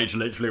Triple H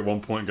literally at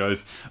one point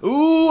goes,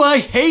 "Ooh, I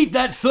hate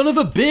that son of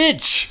a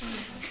bitch!"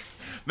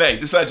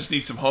 mate, this lad just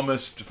needs some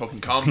hummus to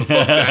fucking calm the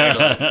fuck down.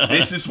 Like,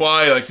 this is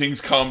why like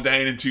things calmed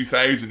down in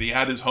 2000. He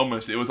had his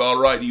hummus. It was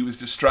alright. He was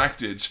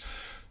distracted.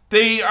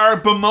 They are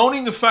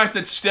bemoaning the fact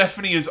that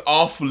Stephanie is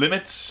off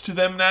limits to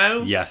them now.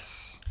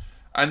 Yes.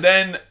 And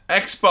then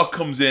X-Pac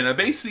comes in, and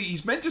basically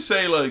he's meant to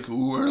say like,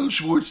 "Well,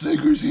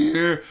 Schwarzenegger's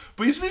here,"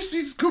 but he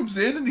just comes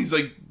in and he's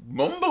like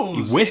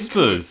mumbles, He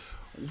whispers.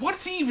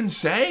 What's he even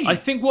say? I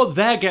think what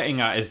they're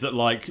getting at is that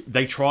like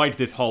they tried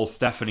this whole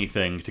Stephanie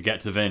thing to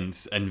get to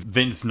Vince, and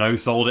Vince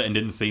no-sold it and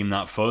didn't seem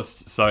that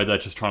fussed. So they're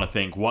just trying to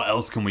think, what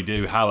else can we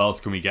do? How else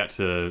can we get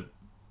to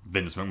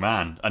Vince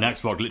McMahon? And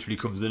X-Pac literally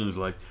comes in and is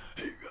like,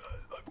 "Hey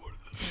guys, I'm one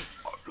of the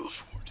Arnold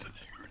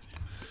Schwarzeneggers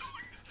in the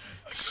building."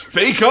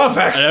 Speak up,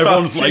 X-Pac. And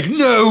everyone's like,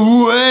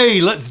 "No way,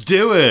 let's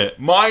do it."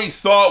 My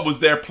thought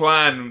was their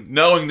plan,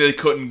 knowing they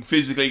couldn't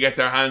physically get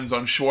their hands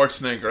on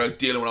Schwarzenegger out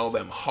dealing with all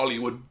them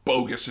Hollywood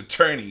bogus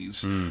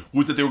attorneys,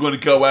 was that they were going to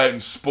go out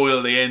and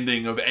spoil the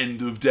ending of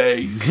End of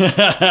Days.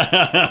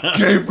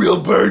 Gabriel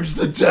Byrd's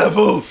the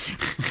devil.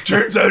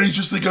 Turns out he's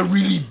just like a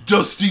really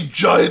dusty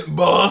giant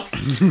moth.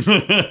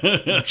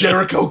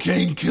 Jericho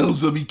Kane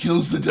kills him. He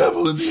kills the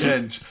devil in the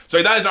end.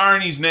 Sorry, that is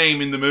Arnie's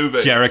name in the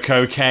movie.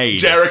 Jericho Kane.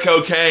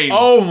 Jericho Kane.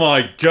 Oh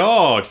my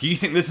god, you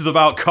think this is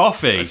about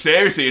coffee?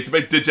 Seriously, it's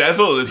about the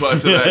devil is what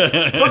it's about.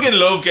 Fucking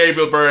love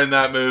Gabriel Byrne in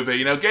that movie.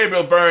 You know,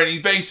 Gabriel Byrne,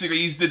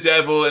 he's the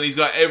devil and he's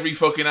got every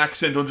fucking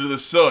accent under the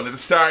sun. At the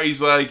start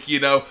he's like, you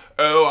know,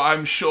 "Oh,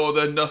 I'm sure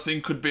that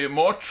nothing could be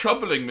more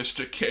troubling,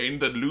 Mr. Kane,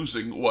 than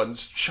losing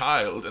one's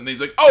child." And then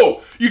he's like,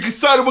 "Oh, you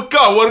sided with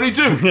God, what did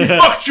he do? He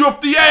fucked you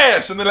up the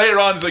ass." And then later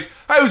on he's like,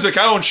 "How's it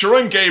going? Sure,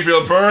 I'm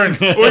Gabriel Byrne.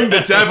 I'm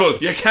the devil.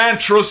 You can't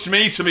trust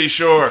me, to be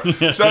sure."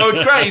 So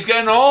it's great. He's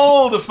getting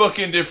all the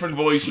fucking different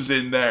voices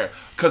in there.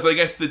 Because I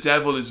guess the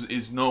devil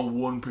is no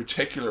one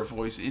particular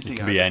voice, is he? It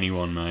could be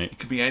anyone, mate. It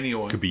could be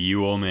anyone. It could be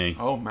you or me.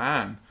 Oh,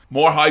 man.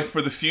 More hype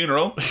for the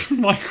funeral.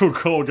 Michael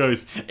Cole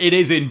goes, "It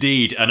is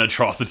indeed an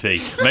atrocity.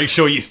 Make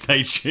sure you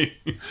stay tuned."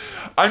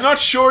 I'm not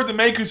sure the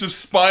makers of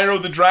Spyro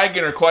the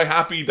Dragon are quite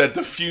happy that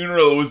the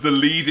funeral was the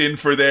lead-in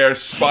for their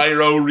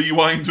Spyro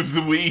Rewind of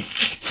the Week.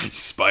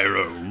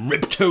 Spyro,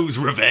 Ripto's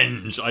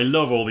Revenge. I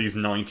love all these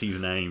 90s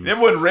names.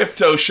 Remember when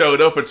Ripto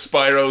showed up at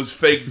Spyro's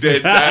fake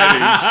dead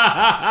daddies?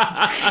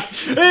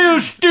 "Hey,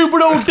 you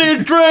stupid old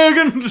dead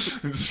dragon!"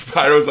 And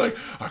Spyro's like,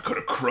 "I could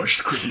have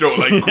crushed Crypto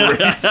like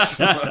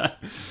grapes."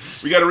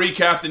 We got to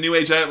recap. The New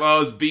Age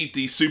Outlaws beat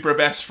the super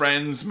best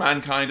friends,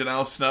 Mankind and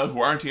Al Snow, who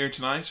aren't here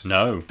tonight.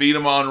 No. Beat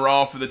them on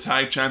Raw for the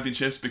tag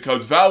championships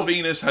because Val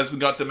Venus hasn't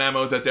got the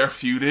memo that their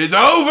feud is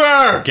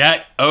over.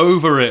 Get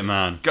over it,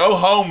 man. Go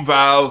home,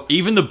 Val.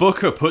 Even the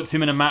booker puts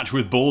him in a match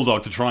with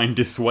Bulldog to try and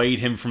dissuade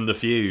him from the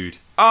feud.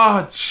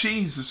 Oh,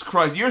 Jesus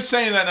Christ. You're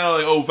saying that now,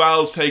 like, oh,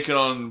 Val's taking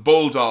on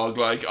Bulldog,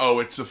 like, oh,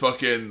 it's a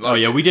fucking... Like, oh,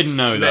 yeah, we didn't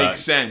know that. Makes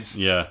sense.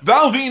 Yeah.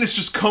 Val Venus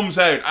just comes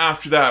out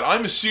after that.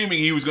 I'm assuming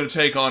he was going to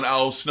take on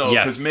Al Snow,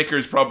 because Yes.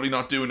 Micker's probably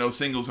not doing no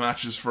singles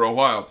matches for a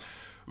while.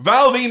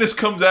 Val Venus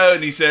comes out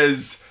and he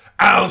says,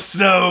 "Al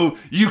Snow,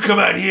 you come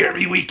out here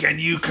every weekend,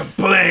 you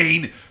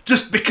complain,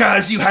 just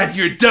because you had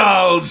your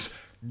dolls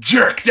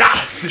jerked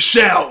off the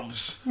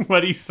shelves."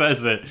 When he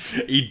says it,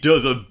 he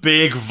does a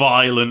big,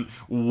 violent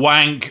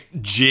wank,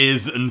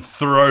 jizz, and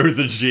throw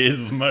the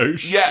jizz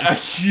motion. Yeah, a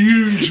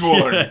huge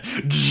one.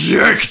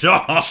 Jerked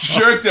off.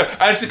 Jerked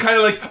off. And it's kind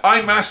of like,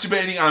 I'm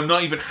masturbating and I'm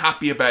not even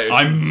happy about it.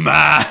 I'm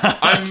mad.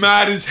 I'm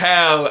mad as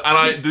hell,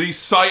 and the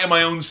sight of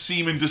my own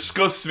semen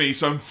disgusts me,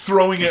 so I'm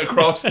throwing it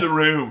across the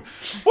room.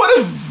 What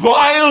a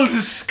vile,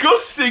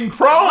 disgusting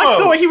promo! I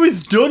thought he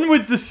was done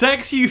with the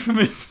sex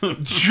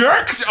euphemism.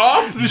 Jerked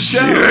off the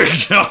shelf.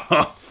 Jerked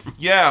off.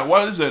 Yeah,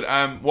 what is it?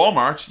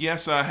 Walmart.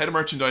 Yes, head of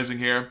merchandising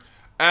here.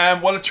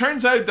 Well, it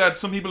turns out that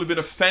some people have been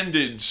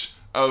offended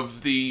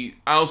of the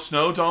Al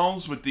Snow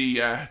dolls with the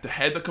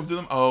head that comes in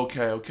them. Oh,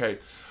 okay.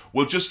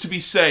 Well, just to be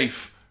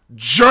safe,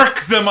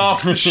 jerk them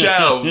off the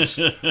shelves.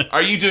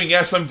 Are you doing?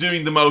 Yes, I'm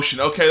doing the motion.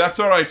 Okay, that's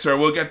all right, sir.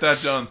 We'll get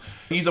that done.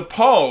 He's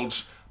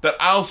appalled that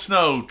Al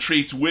Snow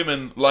treats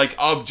women like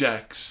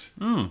objects.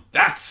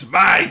 That's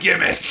my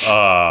gimmick.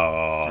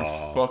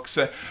 Oh. For fuck's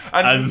sake.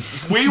 And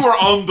we were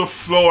on the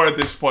floor at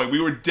this point. We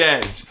were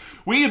dead.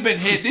 We have been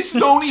hit. This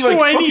is only like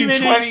 20 fucking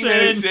minutes 20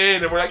 minutes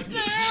in. And we're like,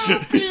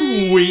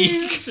 yeah,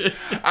 Weeks.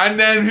 And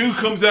then who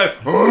comes out?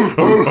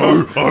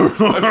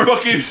 I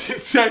fucking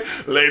say,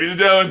 "Ladies and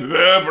gentlemen,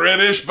 the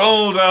British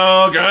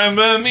Bulldog and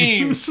the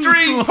Mean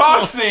Street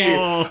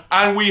Posse."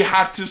 And we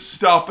had to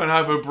stop and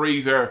have a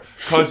breather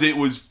because it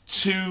was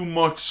too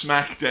much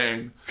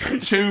Smackdown.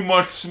 Too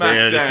much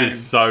Smackdown. Yeah, this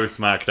is so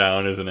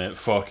Smackdown, isn't it?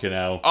 Fucking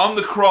hell. On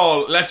the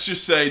crawl, let's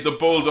just say the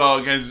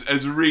Bulldog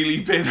has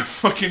really been a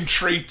fucking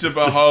treat to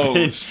behold.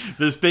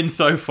 There's been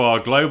so far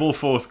Global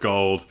Force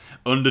Gold,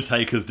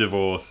 Undertaker's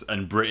divorce,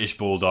 and British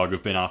Bulldog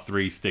have been our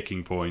 3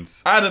 sticking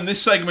points. Adam,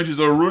 this segment is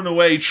a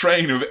runaway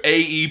train of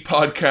AE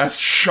podcast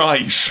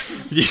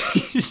shite.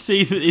 You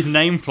see that his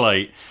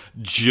nameplate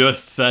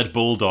just said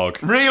Bulldog.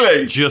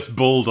 Really? Just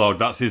Bulldog,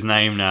 that's his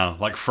name now.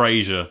 Like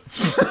Frasier.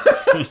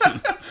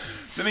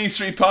 The Mean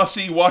Street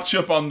Posse watch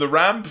up on the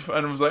ramp,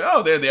 and I was like,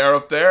 oh, there they are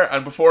up there.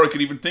 And before I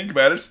could even think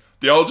about it,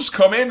 they all just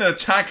come in and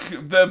attack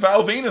the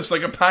Val Venus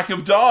like a pack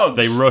of dogs.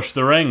 They rush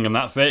the ring, and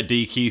that's it.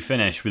 DQ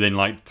finish within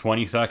like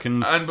 20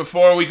 seconds. And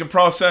before we can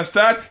process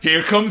that,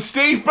 here comes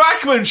Steve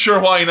Blackman. Sure,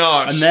 why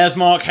not? And there's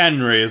Mark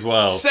Henry as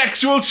well.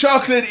 Sexual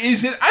Chocolate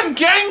is it, and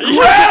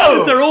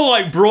Gangrel. They're all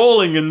like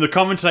brawling, and the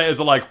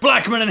commentators are like,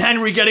 Blackman and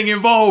Henry getting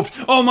involved.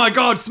 Oh my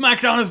god,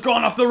 SmackDown has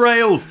gone off the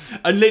rails.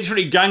 And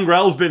literally,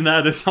 Gangrel's been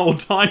there this whole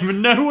time,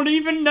 and no one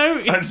even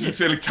noticed. And it's just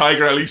like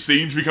Tiger Ali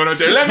scenes be coming out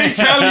there. Let me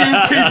tell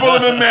you, people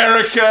of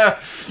America.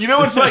 You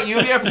know, it's like, you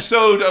know, the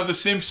episode of The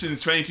Simpsons,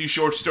 22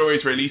 Short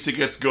Stories, where Lisa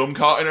gets gum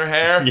caught in her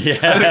hair? Yeah.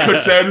 And it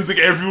cuts out, and it's like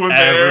everyone's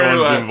there.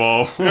 Everyone's Like,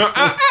 involved. you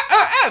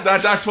know,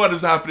 that's what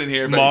is happening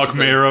here, basically. Mark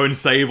Miro and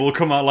Sable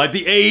come out like,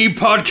 the A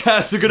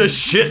podcast are gonna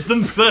shit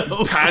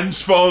themselves.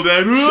 Pants fall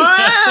down.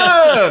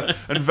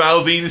 And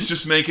Val Venus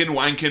just making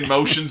wanking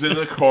motions in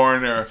the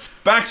corner.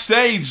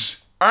 Backstage,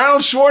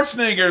 Arnold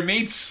Schwarzenegger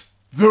meets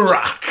The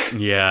Rock.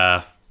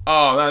 Yeah.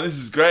 Oh man, this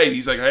is great.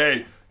 He's like,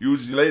 hey, you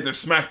laid the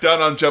smackdown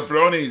on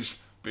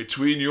jabronis.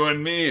 Between you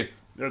and me,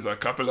 there's a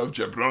couple of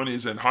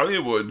jabronis in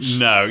Hollywood.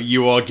 No,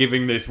 you are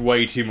giving this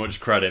way too much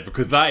credit,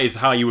 because that is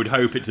how you would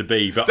hope it to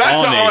be. But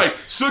That's Arnie, alright.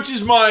 Such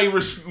is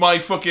my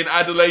fucking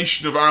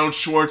adulation of Arnold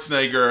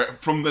Schwarzenegger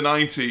from the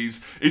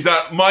 90s, is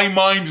that my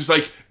mind is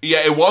like,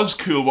 yeah, it was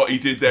cool what he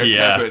did there,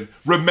 Yeah. Kevin.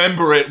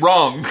 Remember it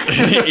wrong.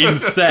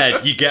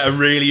 instead, you get a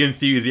really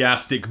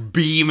enthusiastic,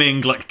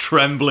 beaming, like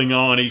trembling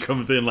Arnie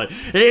comes in like,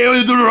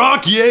 hey, The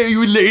Rock, yeah, you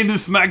were laying the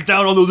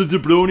smackdown on all the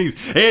jabronis.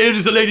 Hey,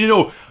 just to let you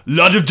know,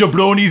 lot of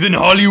jabronis in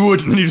Hollywood.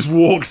 And he just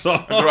walks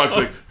off. And The Rock's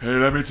like, hey,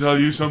 let me tell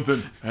you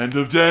something. End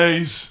of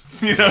days.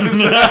 You know, it's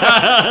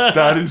like,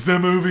 that is the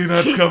movie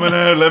that's coming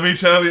out, let me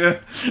tell you.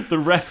 The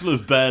wrestlers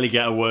barely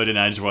get a word in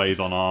edgeways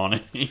on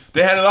Arnie.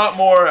 They had a lot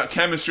more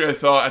chemistry, I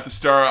thought, at the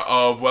start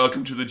of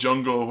Welcome to the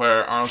Jungle,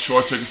 where Arnold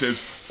Schwarzenegger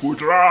says, good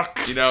luck,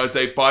 you know, as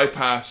they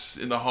bypass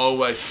in the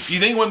hallway. You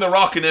think when The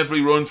Rock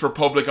inevitably runs for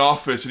public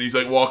office and he's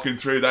like walking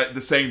through that,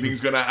 the same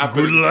thing's going to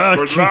happen. Good luck.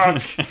 Good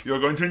luck. You're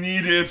going to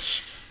need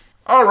it.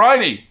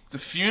 Alrighty, it's a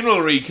funeral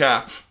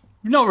recap.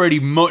 Not really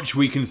much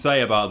we can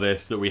say about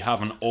this that we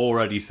haven't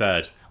already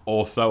said.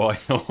 Or so I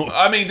thought.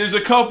 I mean, there's a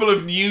couple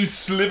of new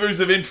slivers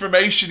of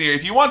information here.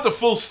 If you want the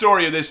full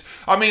story of this,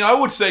 I mean, I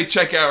would say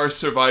check out our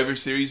Survivor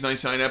Series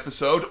 99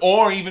 episode,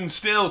 or even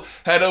still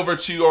head over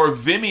to our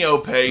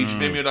Vimeo page,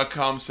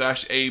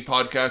 vimeo.com/A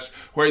podcast,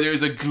 where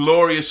there's a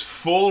glorious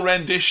full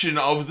rendition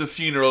of the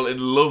funeral in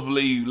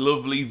lovely,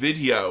 lovely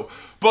video.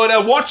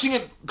 But watching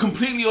it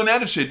completely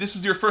unedited, this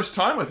is your first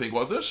time, I think,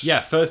 was it?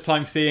 Yeah, first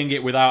time seeing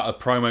it without a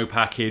promo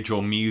package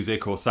or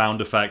music or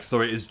sound effects, so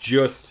it is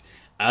just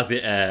as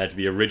it aired,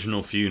 the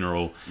original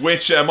funeral.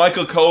 Which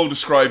Michael Cole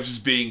describes as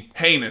being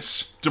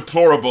heinous,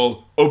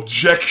 deplorable,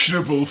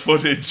 objectionable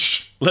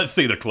footage. Let's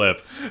see the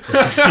clip.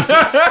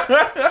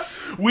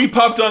 We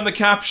popped on the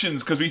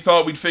captions because we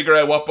thought we'd figure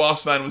out what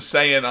Bossman was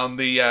saying on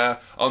the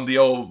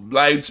old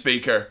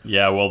loudspeaker.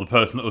 Yeah, well, the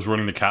person that was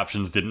running the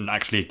captions didn't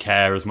actually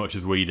care as much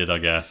as we did, I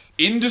guess.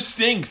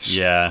 Indistinct.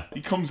 Yeah.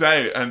 He comes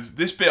out, and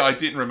this bit I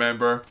didn't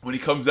remember. When he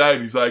comes out,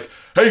 he's like,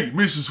 hey,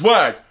 Mrs.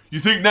 White, you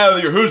think now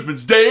that your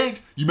husband's dead,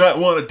 you might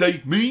want to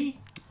date me?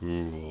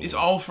 Ooh. It's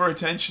all for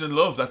attention and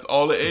love. That's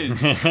all it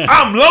is.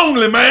 I'm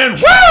lonely, man.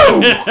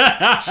 Woo!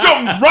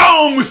 Something's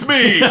wrong with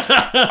me.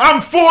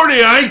 I'm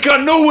 40. I ain't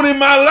got no one in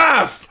my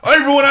life.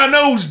 Everyone I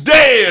know's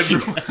dead.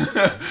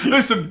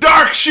 There's some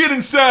dark shit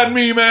inside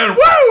me, man.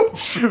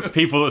 Woo!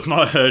 People that's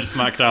not heard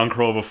Smackdown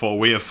Crawl before,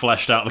 we have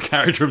fleshed out the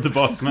character of the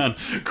boss man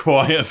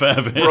quite a fair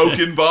bit.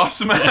 Broken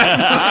boss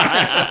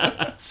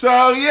man.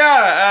 So,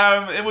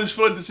 yeah, it was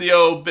fun to see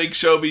old Big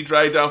Show be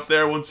dragged off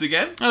there once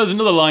again. There's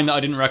another line that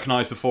I didn't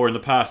recognise before in the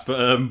past,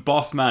 but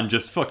boss man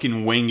just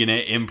fucking winging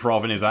it,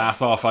 improvising his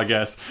ass off, I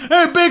guess.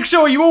 Hey, Big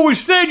Show, you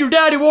always said your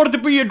daddy wanted to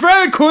be a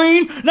drag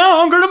queen.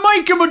 Now I'm going to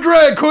make him a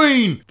drag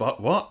queen. But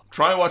what?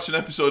 Try and watch an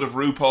episode of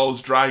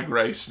RuPaul's Drag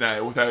Race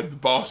now without the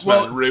boss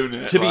man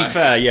ruining it. To be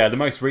fair, yeah, the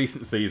most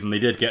recent season, they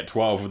did get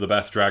 12 of the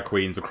best drag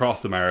queens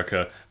across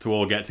America to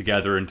all get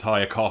together and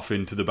tie a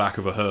coffin to the back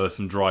of a hearse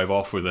and drive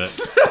off with it.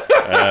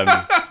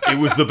 It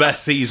was the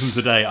best season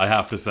to date, I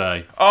have to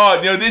say. Oh,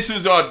 you know, this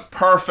was a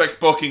perfect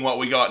booking what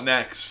we got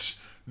next.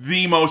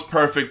 The most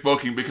perfect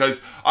booking, because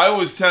I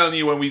was telling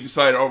you when we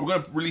decided, we're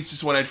going to release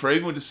this one out for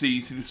everyone to see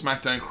the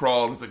SmackDown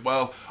Crawl. It's like,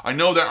 well, I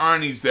know that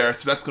Arnie's there,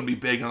 so that's going to be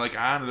big. And I'm like,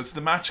 and look at the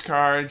match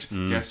card.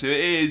 Guess who it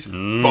is?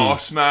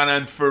 Boss Man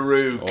and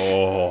Farouk.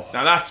 Oh.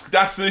 Now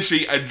that's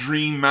literally a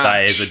dream match.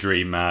 That is a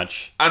dream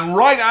match. And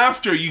right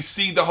after you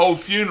see the whole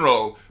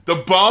funeral, the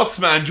boss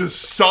man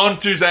just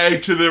saunters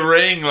out to the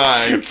ring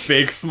like...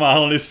 Big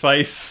smile on his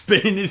face,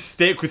 spinning his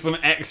stick with some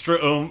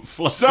extra oomph.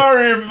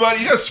 Sorry,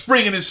 everybody, you got a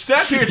spring in his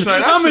step here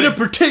tonight. I'm in a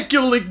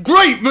particularly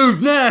great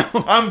mood now.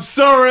 I'm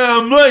sorry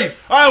I'm late.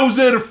 I was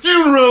at a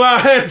funeral I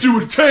had to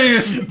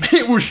attend.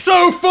 It was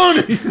so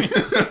funny.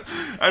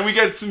 And we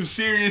get some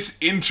serious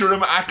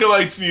interim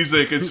acolytes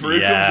music as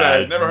Farouk comes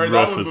out. Never heard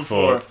that one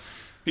before. Fuck.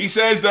 He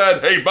says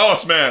that, hey,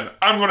 boss man,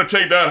 I'm going to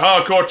take that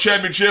hardcore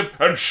championship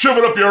and shove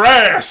it up your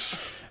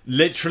ass.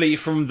 Literally,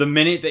 from the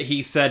minute that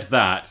he said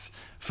that,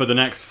 for the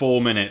next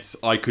 4 minutes,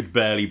 I could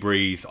barely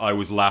breathe. I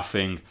was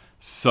laughing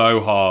so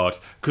hard.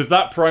 Because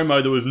that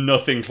promo, there was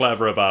nothing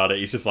clever about it.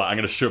 He's just like, I'm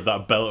going to shove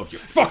that belt up your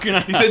fucking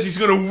ass. He says he's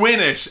going to win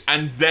it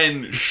and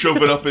then shove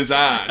it up his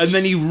ass. And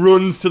then he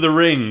runs to the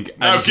ring.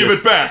 Now give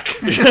it back.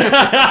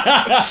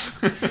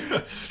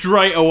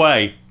 Straight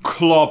away,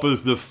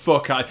 clobbers the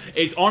fuck out.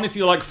 It's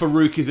honestly like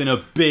Farouk is in a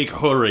big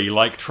hurry.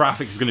 Like,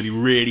 traffic is going to be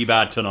really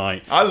bad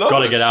tonight. I love it.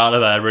 Gotta get out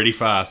of there really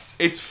fast.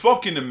 It's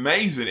fucking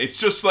amazing. It's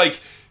just like...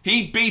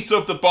 He beats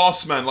up the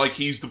boss man like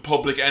he's the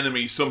public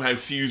enemy somehow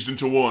fused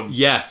into one.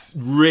 Yes,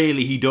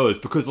 really he does.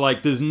 Because,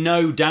 like, there's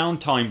no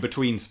downtime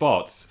between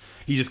spots.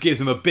 He just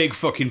gives him a big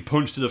fucking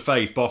punch to the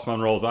face. Boss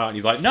man rolls out and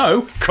he's like,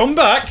 no, come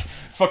back.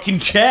 Fucking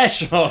chair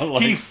shot.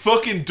 Like, he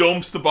fucking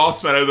dumps the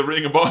boss man out of the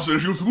ring and boss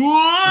man goes,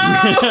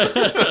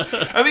 whoa!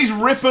 And he's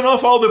ripping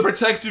off all the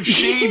protective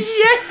sheets.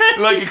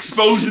 Yeah. Like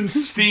exposing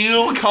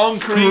steel,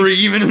 concrete.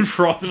 Screaming and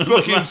frothing.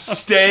 Fucking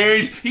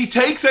stairs. He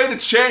takes out a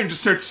chair and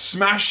just starts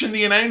smashing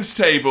the announce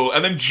table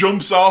and then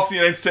jumps off the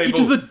announce table.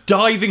 He does a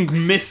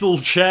diving missile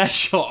chair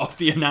shot off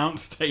the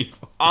announce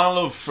table. I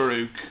love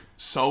Farouk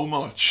so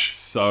much.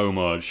 So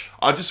much.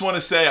 I just want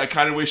to say, I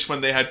kind of wish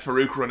when they had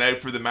Farouk run out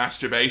for the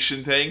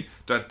masturbation thing,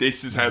 that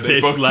this is how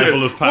they booked it. This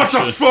level of passion.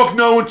 What the fuck?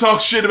 No one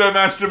talks shit about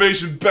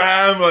masturbation.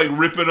 Bam! Like,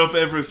 ripping up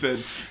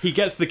everything. He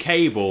gets the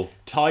cable,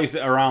 ties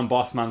it around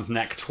Bossman's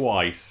neck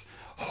twice,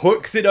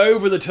 hooks it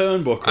over the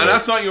turnbuckle. And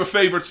that's not your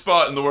favourite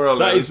spot in the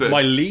world, that is it?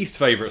 My least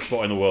favourite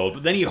spot in the world.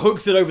 But then he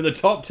hooks it over the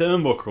top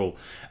turnbuckle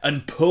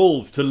and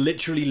pulls to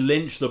literally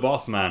lynch the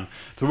boss man.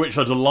 To which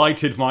a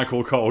delighted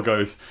Michael Cole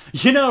goes,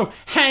 you know,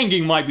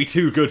 hanging might be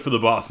too good for the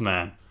boss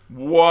man.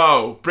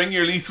 Whoa. Bring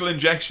your lethal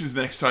injections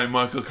next time,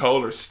 Michael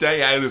Cole, or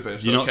stay out of it,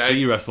 Do you not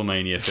see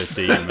WrestleMania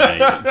 15,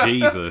 mate?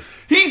 Jesus.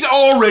 He's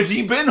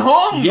already been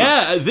hung!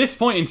 Yeah, at this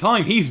point in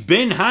time, he's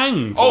been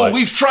hanged. Oh, like,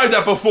 we've tried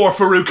that before,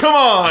 Farouk, come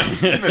on!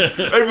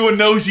 Everyone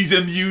knows he's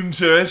immune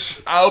to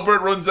it.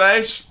 Albert runs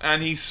out,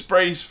 and he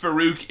sprays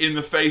Farouk in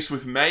the face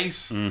with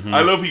mace. Mm-hmm.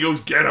 I love he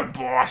goes, get him,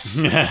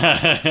 boss!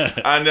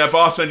 And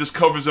Bossman just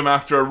covers him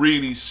after a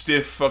really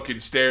stiff fucking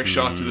stare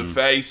shot to the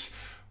face.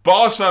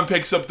 Bossman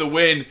picks up the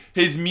win.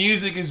 His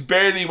music is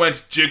barely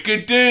went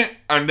jigga,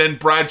 and then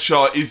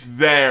Bradshaw is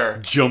there.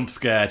 Jump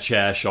scare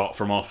chair shot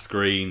from off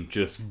screen,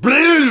 just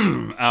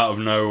boom out of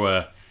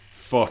nowhere.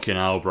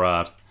 Fucking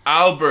Brad.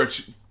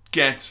 Albert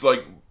gets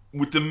like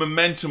with the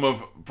momentum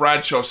of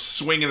Bradshaw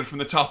swinging it from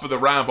the top of the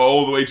ramp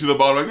all the way to the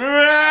bottom. Like,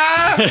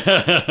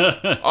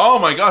 oh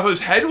my god, I thought his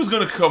head was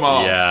going to come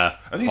off. Yeah,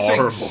 and he's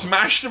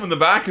smashed him in the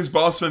back as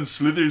Bossman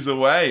slithers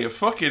away.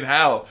 Fucking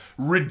hell,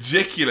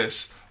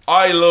 ridiculous.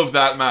 I love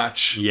that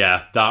match.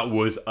 Yeah, that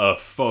was a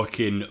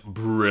fucking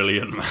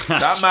brilliant match.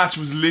 That match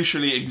was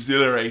literally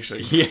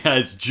exhilarating. Yeah,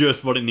 it's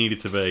just what it needed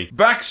to be.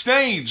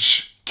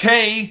 Backstage,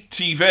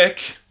 K.T.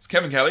 Vick. It's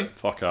Kevin Kelly.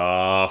 Fuck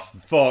off.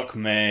 Fuck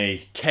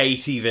me.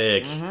 K.T.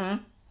 Vick. Mm-hmm.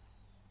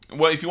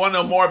 Well, if you want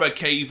to know more about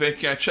K.T. Vick,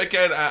 check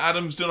out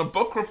Adam's done a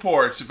book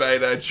report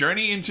about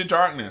Journey into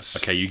Darkness.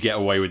 Okay, you get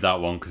away with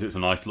that one because it's a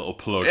nice little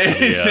plug for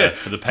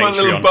the Patreon. Put a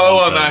little bow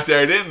on that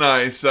there, didn't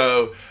I?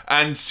 So,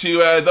 and to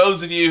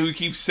those of you who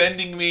keep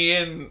sending me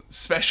in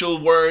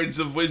special words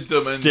of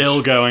wisdom, and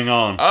still going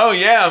on. Oh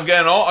yeah, I've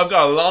got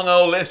a long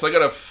old list. I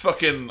got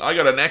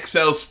an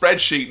Excel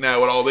spreadsheet now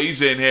with all these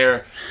in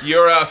here.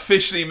 You're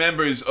officially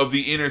members of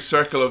the inner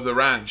circle of the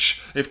ranch.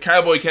 If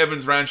Cowboy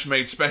Kevin's ranch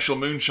made special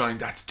moonshine,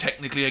 that's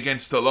technically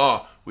against the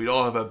law. We'd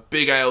all have a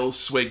big old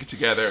swig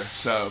together.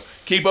 So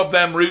keep up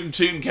them rootin'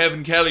 tootin'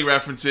 Kevin Kelly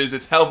references.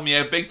 It's helped me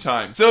out big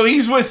time. So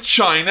he's with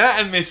China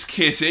and Miss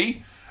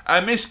Kitty.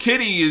 And Miss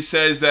Kitty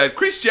says that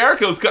Chris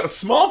Jericho's got a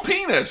small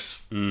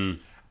penis. And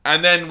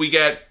then we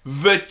get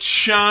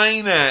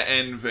Vagina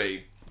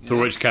Envy. To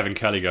which Kevin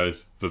Kelly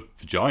goes,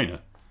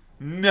 vagina?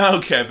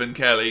 No, Kevin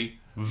Kelly.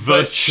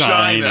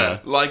 Vagina.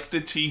 Like the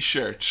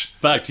t-shirt.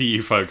 Back to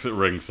you folks at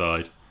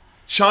ringside.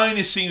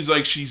 China seems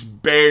like she's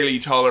barely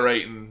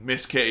tolerating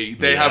Miss Kitty.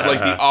 They have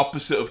like the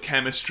opposite of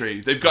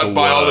chemistry. They've got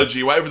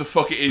biology, whatever the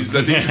fuck it is.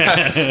 That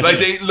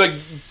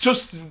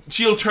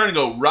she'll turn and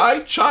go,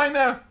 right,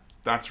 China?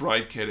 That's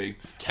right, Kitty.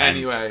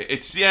 Anyway,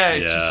 it's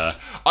just,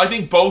 I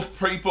think both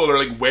people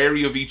are like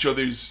wary of each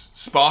other's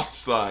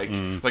spots. Like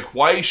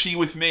why is she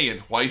with me and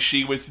why is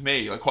she with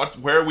me? Like,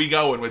 where are we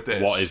going with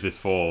this? What is this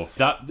for?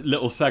 That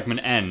little segment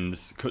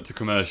ends, cut to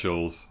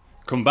commercials,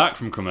 come back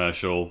from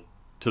commercial,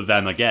 to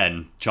them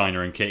again. China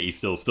and Kitty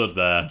still stood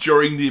there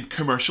during the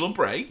commercial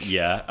break.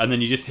 Yeah, and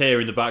then you just hear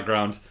in the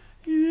background,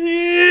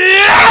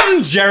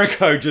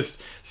 Jericho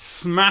just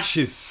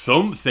smashes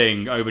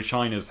something over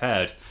China's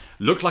head.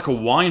 Looked like a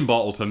wine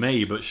bottle to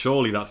me, but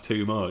surely that's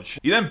too much.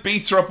 He then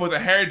beats her up with a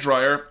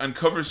hairdryer and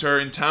covers her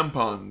in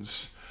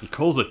tampons. He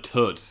calls her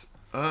toots.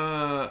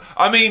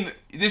 I mean,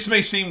 this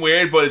may seem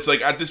weird, but it's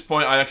like, at this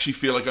point, I actually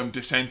feel like I'm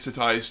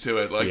desensitized to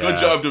it. Like, good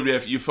job,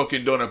 WWF, you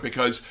fucking done it,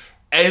 because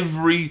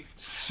every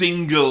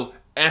single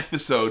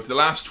episode, the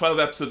last 12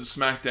 episodes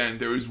of SmackDown,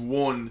 there is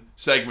one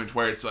segment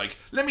where it's like,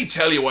 let me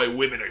tell you why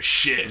women are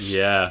shit.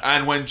 Yeah.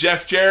 And when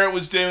Jeff Jarrett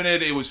was doing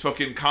it, it was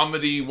fucking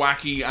comedy,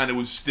 wacky, and it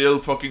was still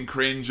fucking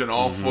cringe and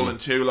awful and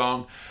too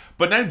long.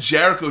 But now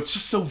Jericho, it's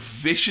just so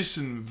vicious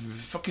and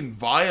fucking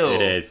vile.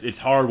 It is. It's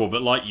horrible,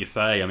 but like you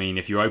say, I mean,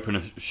 if you open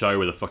a show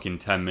with a fucking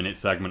 10-minute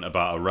segment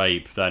about a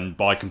rape, then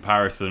by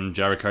comparison,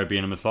 Jericho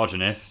being a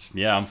misogynist,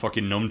 yeah, I'm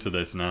fucking numb to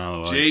this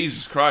now. Like.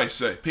 Jesus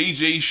Christ.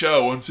 PG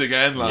show once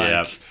again, like.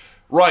 Yep.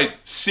 Right,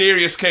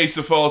 serious case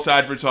of false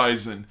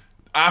advertising.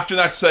 After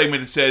that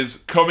segment, it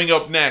says, coming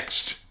up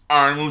next,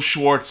 Arnold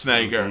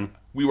Schwarzenegger.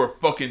 We were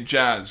fucking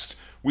jazzed.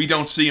 We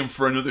don't see him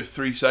for another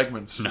 3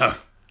 segments. No.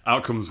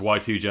 Out comes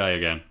Y2J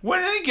again.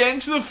 When did he get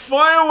into the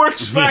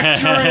fireworks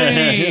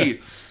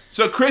factory?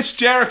 So Chris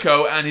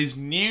Jericho and his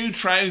new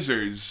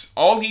trousers,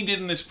 all he did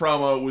in this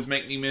promo was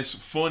make me miss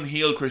fun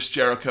heel Chris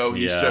Jericho.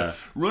 He used to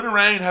run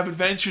around, have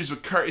adventures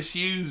with Curtis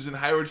Hughes and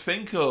Howard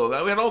Finkel.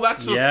 We had all that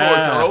to look forward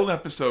to our old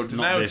episode. And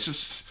now it's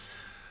just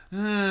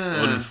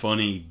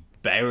unfunny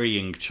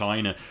burying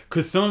China,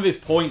 because some of his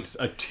points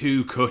are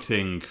too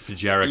cutting for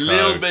Jericho. A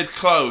little bit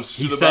close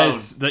to the bone. He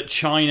says that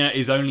China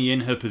is only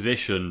in her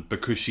position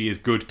because she is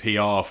good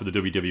PR for the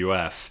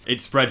WWF.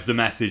 It spreads the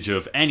message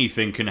of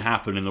anything can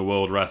happen in the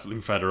World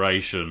Wrestling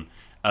Federation,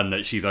 and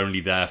that she's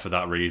only there for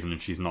that reason and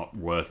she's not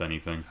worth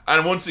anything.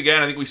 And once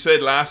again, I think we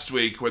said last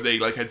week where they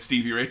like had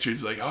Stevie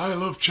Richards like, I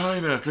love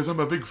China because I'm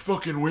a big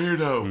fucking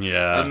weirdo.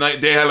 Yeah. And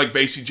they had like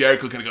basically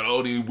Jericho kind of going,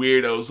 oh, these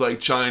weirdos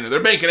like China.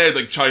 They're making out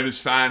like China's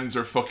fans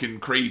are fucking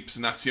creeps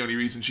and that's the only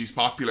reason she's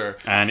popular.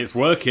 And it's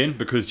working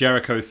because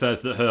Jericho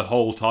says that her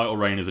whole title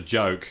reign is a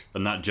joke,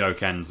 and that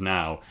joke ends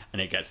now,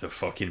 and it gets a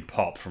fucking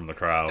pop from the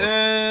crowd.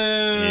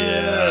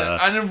 Yeah.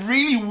 And a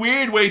really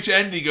weird way to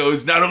end, he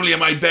goes, not only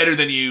am I better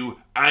than you,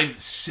 I'm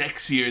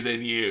sexier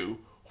than you.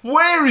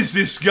 Where is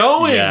this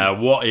going? Yeah,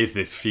 what is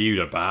this feud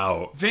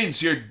about?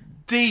 Vince, you're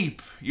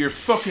deep. You're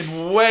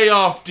fucking way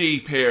off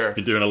deep here.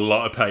 Been doing a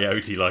lot of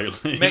peyote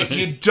lately. Mate,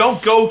 you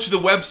don't go to the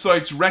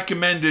websites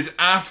recommended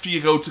after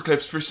you go to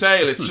Clips for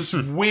Sale. It's just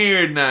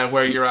weird now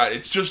where you're at.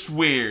 It's just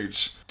weird.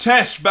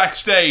 Test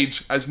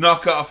backstage has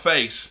not got a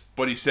face,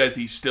 but he says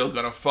he's still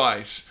gonna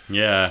fight.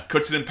 Yeah.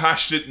 Cuts an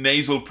impassionate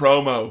nasal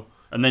promo.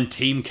 And then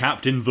team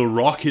captain The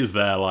Rock is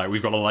there, like,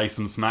 we've got to lay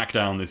some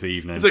Smackdown this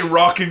evening. It's like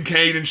Rock and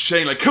Kane and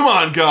Shane, like, come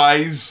on,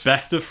 guys.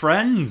 Best of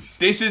friends.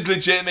 This is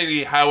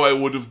legitimately how I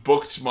would have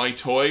booked my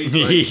toys.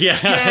 Like,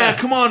 yeah,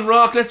 come on,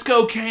 Rock, let's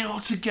go, Kane,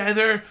 all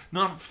together.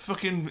 Not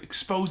fucking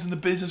exposing the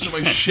business of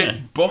my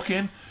shit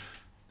booking.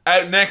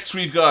 Out next,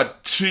 we've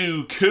got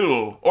Too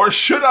Cool. Or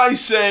should I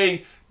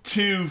say,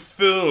 Two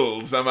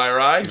Fools, am I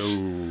right?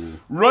 Ooh.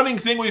 Running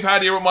thing we've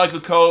had here with Michael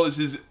Cole is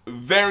his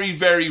very,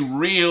 very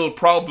real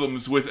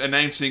problems with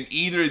announcing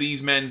either of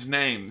these men's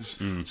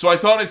names. So I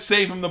thought I'd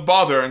save him the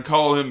bother and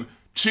call him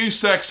Two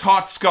Sex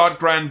Hot Scott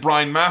Grand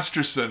Brian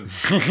Masterson,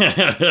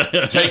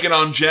 taking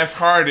on Jeff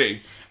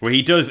Hardy. Well,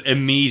 he does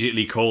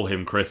immediately call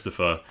him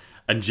Christopher,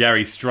 and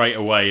Jerry straight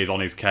away is on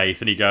his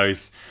case, and he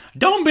goes,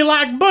 don't be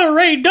like Bubba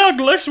Ray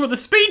Douglas with a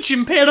speech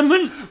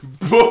impediment.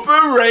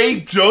 Bubba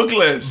Ray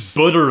Douglas.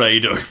 Butter Ray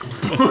Douglas.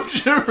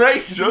 Bubba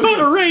Ray Douglas.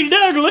 Bubba Ray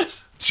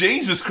Douglas.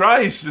 Jesus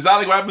Christ. Is that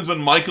like what happens when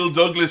Michael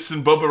Douglas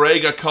and Bubba Ray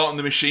got caught in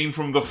the machine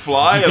from The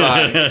Fly?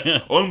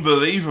 Like,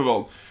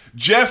 unbelievable.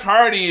 Jeff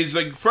Hardy is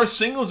like first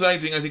singles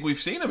acting I think we've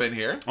seen him in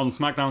here. On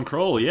SmackDown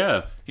Crawl,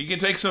 yeah. He can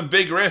take some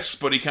big risks,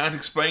 but he can't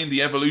explain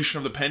the evolution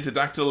of the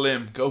pentadactyl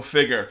limb. Go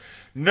figure.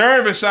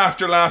 Nervous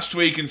after last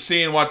week and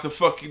seeing what the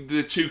fuck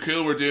the Too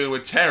Cool were doing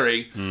with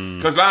Terry.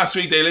 Because last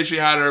week they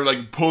literally had her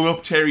like pull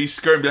up Terry's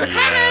skirt and be like,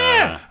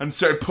 ah! And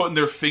start putting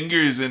their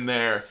fingers in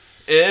there.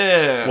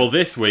 Yeah. Well,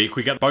 this week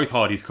we get both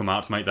Hardys come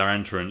out to make their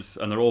entrance,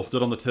 and they're all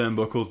stood on the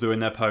turnbuckles doing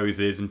their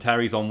poses, and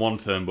Terry's on one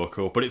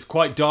turnbuckle, but it's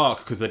quite dark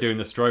because they're doing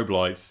the strobe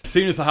lights. As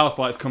soon as the house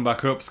lights come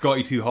back up,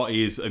 Scotty 2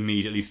 Hotties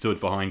immediately stood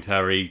behind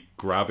Terry,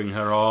 grabbing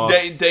her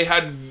ass. They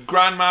had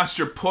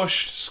Grandmaster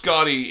pushed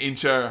Scotty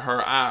into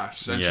her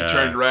ass, and she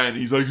turned around, and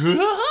he's like,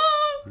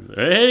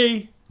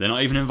 hey, they're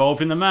not even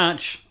involved in the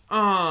match.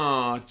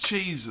 Oh,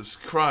 Jesus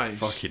Christ.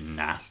 Fucking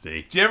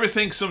nasty. Do you ever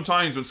think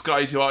sometimes when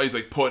Scotty 2 Hotties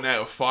like putting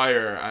out a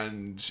fire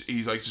and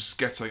he's like just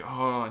gets like,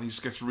 and he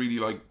just gets really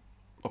like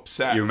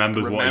upset. He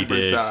remembers what he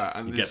did. That,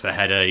 and he gets a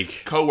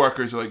headache.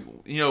 Co-workers are like,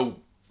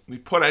 we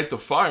put out the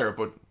fire,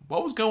 but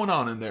what was going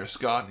on in there,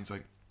 Scott? And he's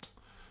like,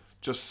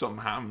 just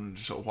something happened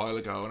a while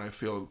ago and I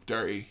feel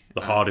dirty.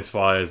 The hardest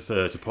fires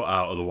to put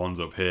out are the ones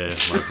up here, my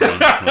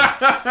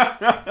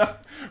friend.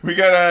 We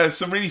got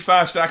some really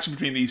fast action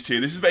between these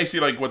two. This is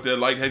basically like what the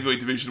light heavyweight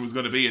division was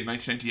going to be in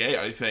 1998,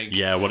 I think.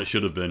 Yeah, what it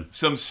should have been.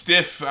 Some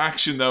stiff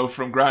action, though,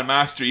 from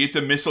Grandmaster. He hits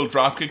a missile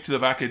dropkick to the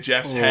back of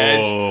Jeff's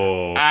head.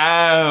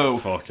 Ow.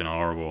 Fucking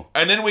horrible.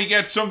 And then we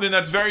get something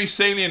that's very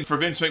salient for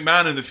Vince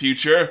McMahon in the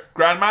future.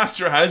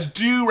 Grandmaster has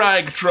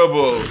do-rag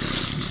trouble.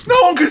 No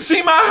one can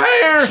see my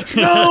hair!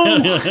 No!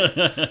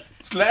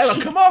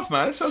 It'll come off,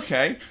 man. It's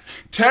okay.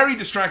 Terry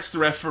distracts the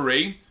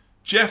referee.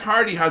 Jeff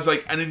Hardy has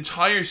like an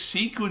entire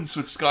sequence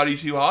with Scotty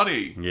 2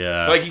 Hottie.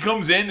 Yeah. Like he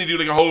comes in, they do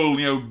like a whole,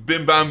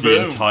 bim bam boom.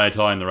 The entire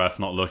time the ref's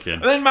not looking.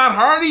 And then Matt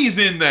Hardy's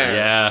in there.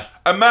 Yeah.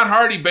 And Matt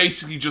Hardy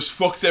basically just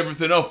fucks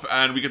everything up,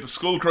 and we get the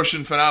skull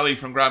crushing finale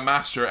from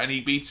Grandmaster, and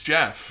he beats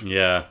Jeff.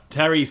 Yeah.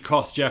 Terry's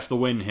cost Jeff the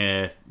win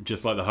here,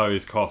 just like the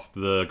hose cost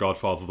the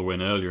Godfather the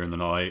win earlier in the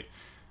night.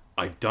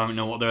 I don't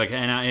know what they're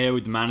getting at here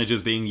with the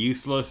managers being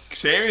useless.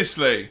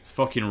 Seriously.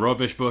 Fucking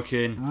rubbish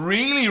booking.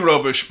 Really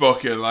rubbish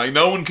booking. Like,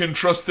 no one can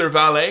trust their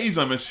valets,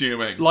 I'm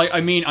assuming. Like,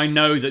 I mean, I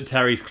know that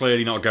Terry's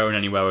clearly not going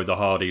anywhere with the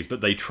Hardys, but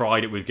they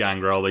tried it with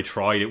Gangrel, they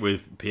tried it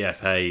with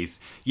P.S.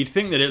 Hayes. You'd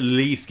think that at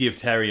least give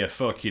Terry a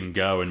fucking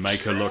go and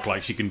make her look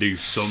like she can do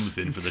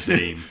something for the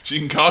team. She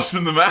can cost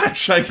them the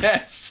match, I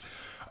guess.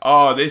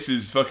 Oh, this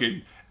is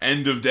fucking...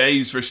 end of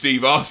days for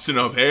Steve Austin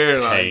up here.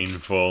 Like,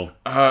 painful.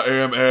 I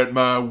am at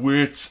my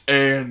wit's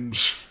end.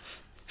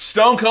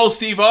 Stone Cold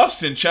Steve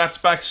Austin chats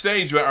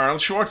backstage with Arnold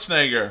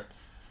Schwarzenegger.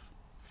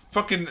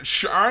 Fucking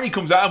Arnie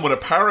comes at him with a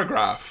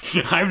paragraph.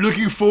 I'm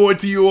looking forward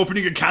to you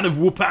opening a can of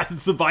whoop-ass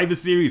at Survivor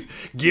Series.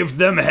 Give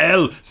them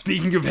hell.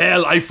 Speaking of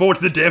hell, I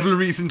fought the devil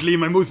recently in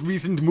my most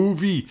recent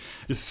movie.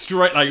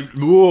 Straight like,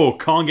 whoa,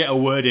 can't get a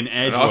word in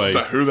edgeways.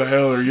 Like, who the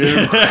hell are you?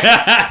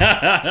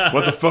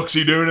 What the fuck's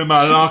he doing in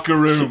my locker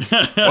room?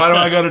 Why do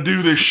I gotta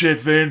do this shit,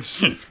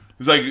 Vince?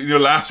 It's like,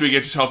 last week he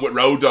had to talk with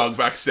Road Dogg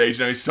backstage,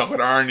 now he's talking with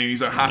Arnie, and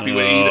he's like happy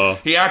with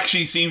Edith. He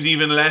actually seems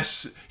even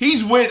less...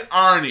 He's with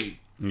Arnie.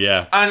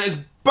 Yeah. And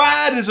as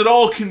bad as it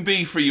all can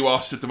be for you,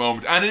 Austin, at the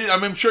moment, and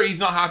I'm sure he's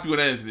not happy with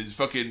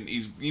anything.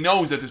 He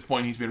knows at this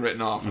point he's been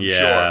written off, I'm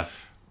sure.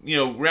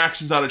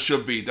 Reactions on it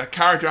should be. That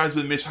character has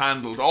been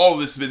mishandled. All of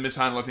this has been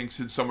mishandled, I think,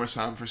 since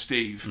SummerSlam for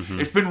Steve. Mm-hmm.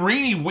 It's been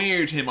really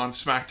weird, him on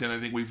Smackdown, I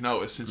think we've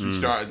noticed, since we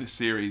started this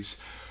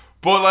series.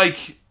 But,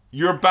 like,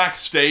 you're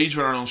backstage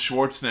with Arnold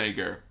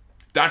Schwarzenegger.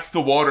 That's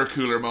the water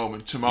cooler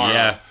moment tomorrow.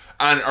 Yeah.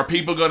 And are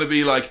people going to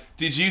be like,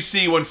 did you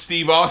see when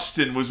Steve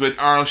Austin was with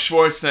Arnold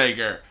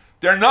Schwarzenegger?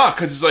 They're not,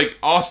 because it's like,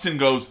 Austin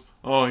goes,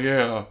 oh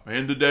yeah,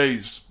 end of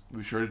days.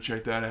 Be sure to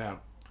check that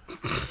out.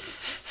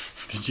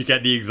 Did you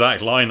get the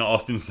exact line that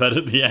Austin said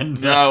at the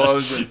end? No, what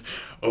was it?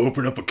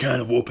 Open up a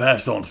can of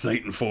whoop-ass on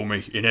Satan for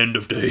me in end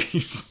of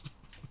days.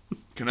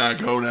 Can I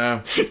go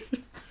now?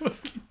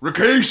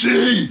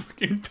 Rikishi!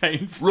 Fucking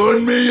painful.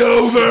 Run me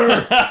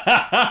over!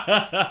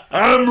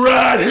 I'm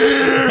right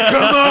here!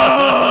 Come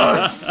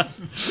on!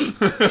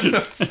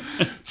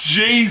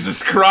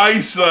 Jesus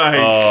Christ, like.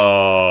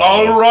 Oh.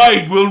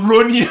 Alright, we'll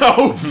run you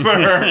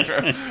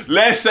over!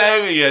 Less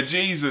out of you,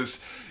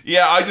 Jesus.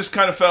 Yeah, I just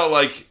kind of felt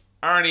like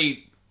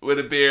Arnie with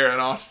a beer and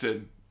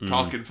Austin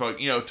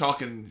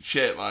talking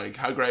shit, like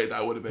how great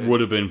that would have been.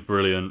 Would have been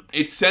brilliant.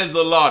 It says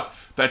a lot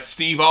that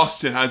Steve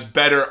Austin has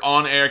better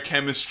on-air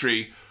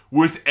chemistry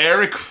with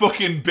Eric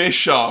fucking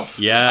Bischoff,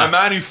 a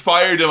man who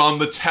fired him on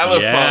the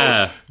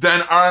telephone,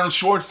 than Arnold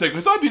Schwarzenegger.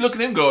 Because I'd be looking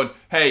at him going,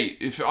 hey,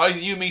 if you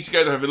and me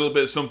together have a little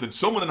bit of something,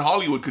 someone in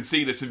Hollywood could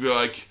see this and be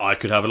like, I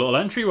could have a little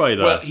entryway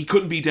there. Well, he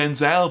couldn't be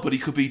Denzel, but he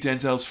could be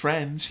Denzel's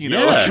friend,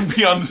 like, and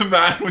be on the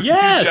man with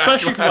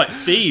especially because, like,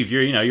 Steve,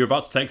 you're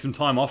about to take some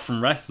time off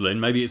from wrestling.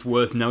 Maybe it's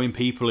worth knowing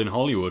people in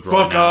Hollywood right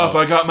now. Fuck off,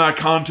 I got my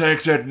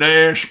contacts at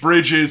Nash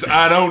Bridges.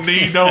 I don't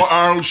need no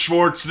Arnold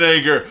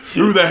Schwarzenegger.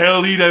 Who the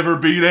hell he'd ever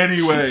beat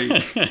anyway?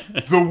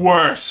 The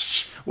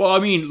worst. Well, I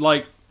mean,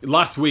 like,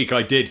 last week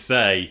I did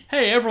say,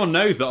 hey, everyone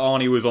knows that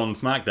Arnie was on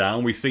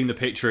SmackDown. We've seen the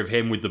picture of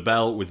him with the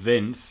belt with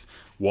Vince.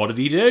 What did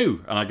he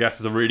do? And I guess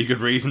there's a really good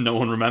reason no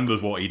one remembers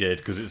what he did,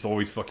 because it's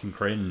always fucking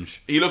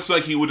cringe. He looks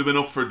like he would have been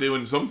up for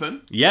doing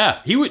something.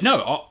 Yeah, he would.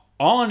 No,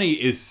 Arnie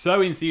is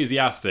so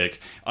enthusiastic,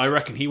 I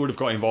reckon he would have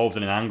got involved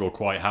in an angle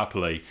quite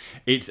happily.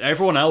 It's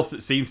everyone else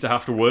that seems to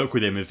have to work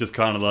with him is just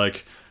kind of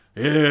like,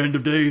 yeah, end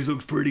of days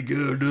looks pretty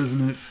good,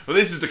 doesn't it? Well,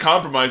 this is the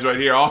compromise right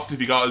here. Austin, if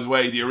he got his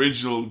way, the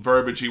original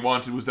verbiage he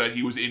wanted was that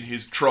he was in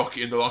his truck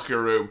in the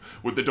locker room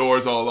with the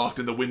doors all locked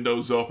and the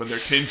windows up and they're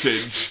tinted.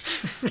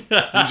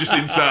 He's just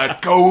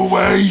inside. Go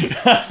away!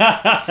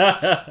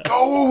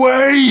 Go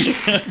away!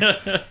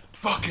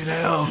 Fucking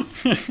hell.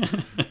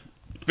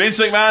 Vince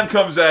McMahon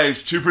comes out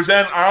to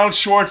present Arnold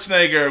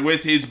Schwarzenegger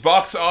with his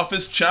box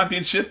office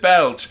championship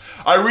belt.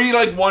 I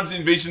really want to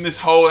envision this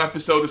whole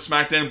episode of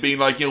SmackDown being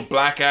like,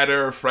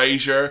 Blackadder or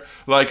Frasier.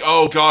 Like,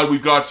 oh god,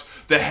 we've got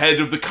the head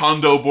of the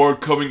condo board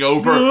coming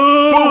over.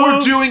 But we're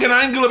doing an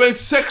angle about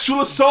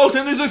sexual assault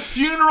and there's a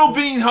funeral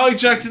being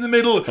hijacked in the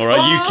middle.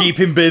 Alright, you keep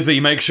him busy.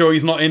 Make sure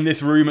he's not in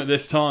this room at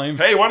this time.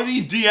 Hey, what are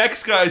these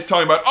DX guys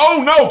talking about?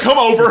 Oh no, come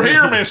over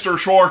here, Mr.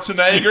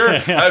 Schwarzenegger.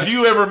 Have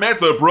you ever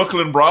met the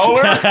Brooklyn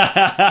Brawler?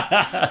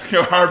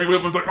 Harvey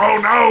Whitman's like, oh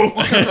no,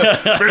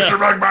 Mr.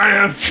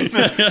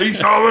 McMahon, he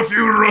saw the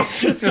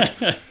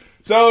funeral.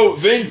 So,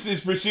 Vince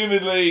is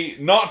presumably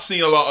not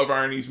seen a lot of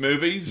Arnie's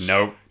movies.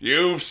 Nope.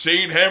 You've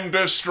seen him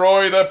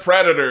destroy the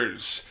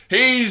Predators.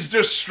 He's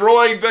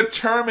destroyed the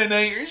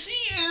Terminators.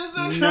 He is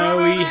the Terminator. No,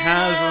 he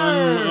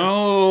hasn't.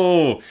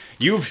 Oh,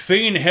 you've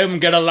seen him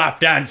get a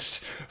lap dance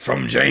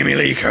from Jamie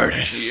Lee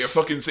Curtis. You've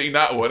fucking seen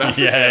that one, haven't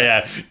you?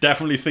 Yeah.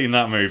 Definitely seen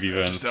that movie,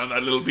 Vince. Just on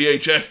that little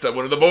VHS that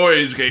one of the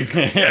boys gave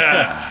me.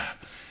 Yeah.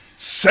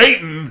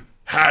 Satan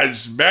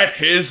has met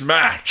his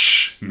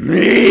match.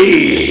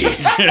 Me!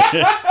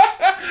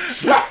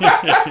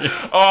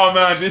 Oh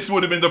man, this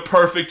would have been the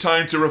perfect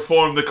time to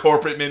reform the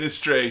corporate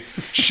ministry.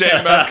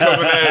 Shayman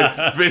coming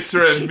out,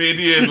 Viscera and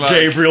Midian, like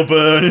Gabriel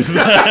Byrne is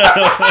there.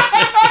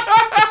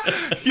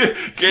 yeah,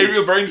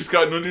 Gabriel Byrne just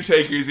got an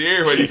Undertaker's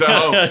ear when he's at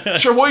home.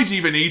 Sure, why do you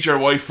even need your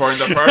wife for in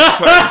the first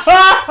place?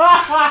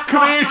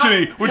 Come here to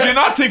me. Would you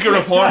not think of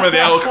reform of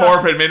the old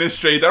corporate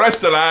ministry? The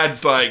rest of the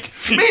lads like,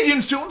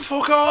 Midian's doing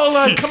fuck all,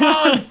 lad. Come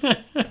on.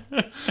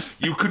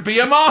 You could be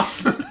a mom.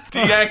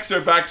 DX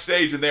are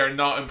backstage and they are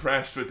not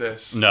impressed with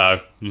this.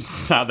 No, just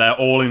sat there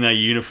all in their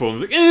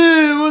uniforms, like,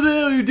 what the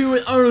hell are you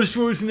doing, Arnold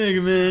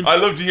Schwarzenegger, man? I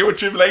love to hear what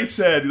Triple H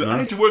said. Like, I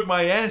had to work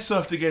my ass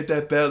off to get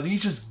that belt, and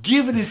he's just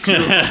giving it to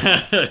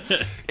him.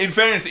 In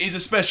fairness, it's a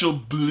special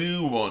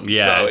blue one.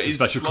 Yeah, so it's a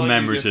special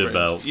commemorative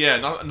belt. Yeah,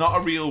 not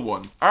a real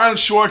one. Arnold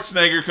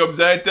Schwarzenegger comes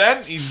out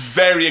then. He's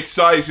very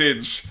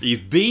excited. He's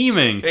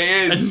beaming. He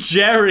is.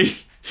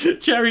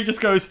 And Jerry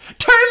just goes,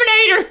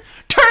 Terminator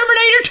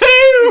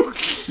 2!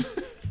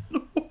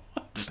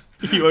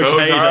 You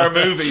okay, Those are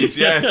movies,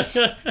 yes.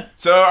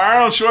 So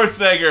Arnold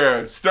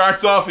Schwarzenegger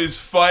starts off his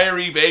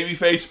fiery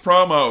babyface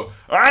promo.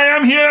 I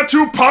am here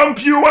to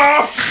pump you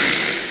up.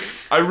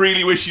 I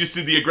really wish you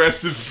did the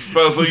aggressive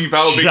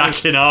valving.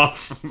 Jacking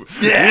off.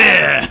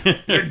 Yeah.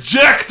 They're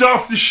jacked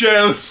off the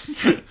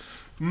shelves.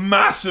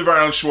 Massive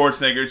Arnold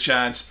Schwarzenegger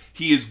chant.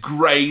 He is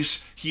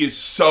great. He is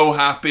so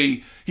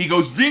happy. He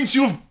goes, Vince,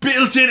 you've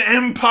built an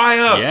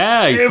empire.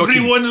 Yeah,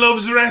 everyone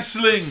loves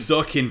wrestling.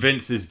 Sucking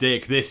Vince's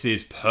dick. This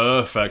is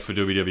perfect for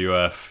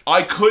WWF.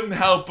 I couldn't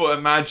help but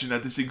imagine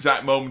at this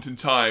exact moment in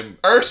time,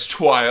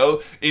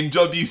 erstwhile in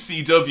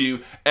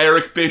WCW,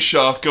 Eric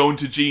Bischoff going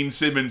to Gene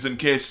Simmons and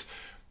kiss.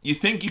 You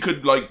think you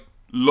could like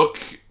look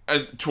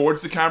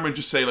towards the camera and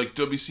just say like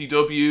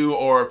WCW,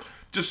 or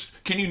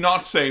just, can you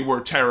not say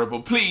we're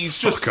terrible? Please,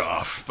 just...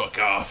 Fuck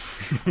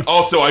off.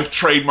 Also, I've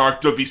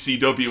trademarked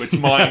WCW. It's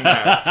mine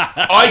now.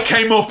 I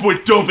came up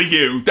with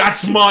W.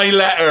 That's my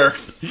letter.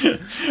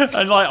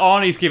 And like,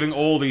 Arnie's giving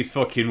all these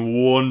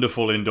fucking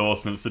wonderful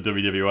endorsements to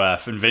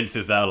WWF, and Vince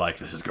is there like,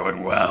 this is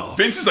going well.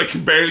 Vince is like,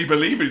 can barely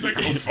believe it. He's like,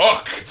 oh,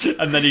 fuck.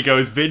 And then he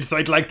goes, Vince,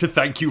 I'd like to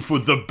thank you for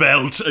the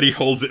belt. And he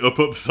holds it up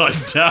upside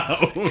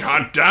down.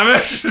 God damn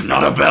it. It's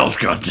not a belt,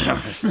 god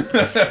damn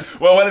it.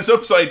 Well, when it's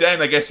upside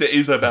down, I guess it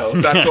is a belt.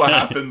 That's what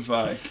happens.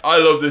 Like, I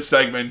love this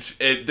segment.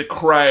 The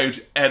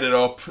crowd ate it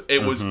up.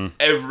 It was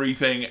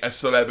everything a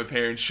celeb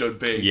appearance should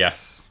be.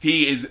 Yes.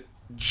 He is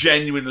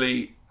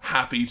genuinely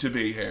happy to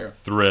be here.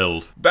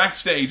 Thrilled.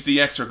 Backstage,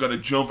 DX are going to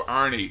jump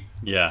Arnie.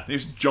 Yeah. They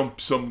just jump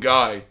some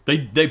guy. They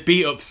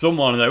beat up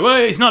someone and they're,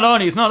 wait, it's not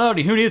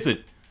Arnie. Who is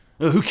it?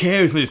 Who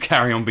cares? And they just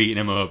carry on beating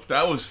him up.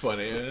 That was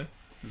funny, yeah.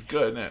 It's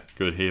good, isn't it?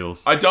 Good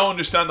heels. I don't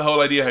understand the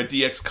whole idea how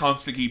DX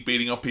constantly keep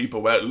beating up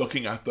people without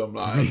looking at them.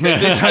 Like,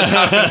 this has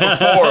happened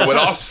before with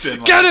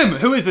Austin. Like, get him!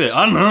 Who is it?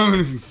 I don't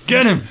know.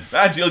 Get him!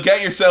 Lads, you'll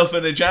get yourself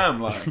in a jam.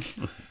 Like,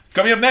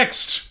 coming up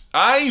next,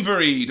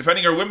 Ivory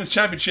defending her women's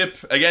championship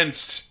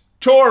against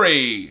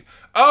Tori.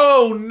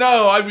 Oh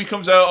no, Ivory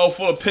comes out all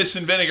full of piss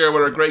and vinegar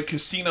with her great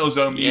Casino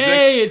Zone music.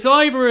 Yay, it's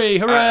Ivory,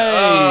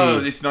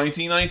 hooray! It's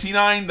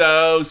 1999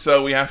 though,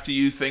 so we have to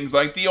use things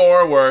like the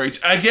R word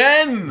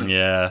again.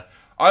 Yeah.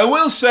 I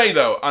will say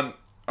though, and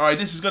alright,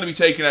 this is going to be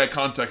taken out of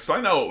context, I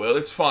know it will,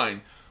 it's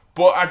fine.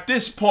 But at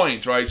this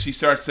point, right, she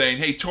starts saying,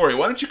 hey Tori,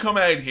 why don't you come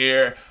out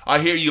here? I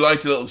hear you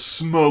liked a little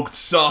smoked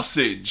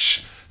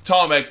sausage.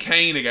 Talking about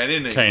Kane again,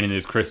 isn't he? Kane and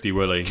his crispy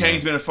willy.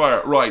 Kane's been a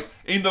fire. Right,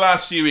 in the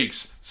last few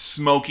weeks,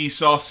 smoky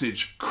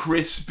sausage,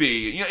 crispy.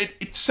 You know,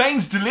 it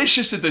sounds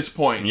delicious at this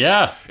point.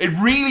 Yeah. It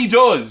really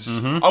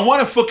does. I want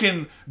to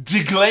fucking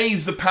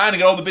deglaze the pan and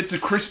get all the bits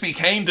of crispy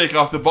cane dick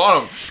off the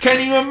bottom.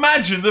 Can you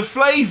imagine the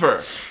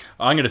flavour?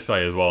 I'm going to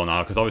say as well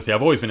now, because obviously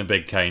I've always been a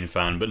big Kane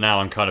fan, but now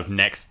I'm kind of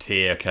next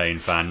tier Kane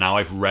fan. Now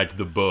I've read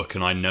the book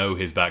and I know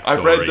his backstory.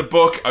 I've read the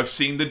book, I've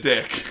seen the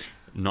dick.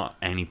 Not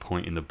any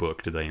point in the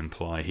book do they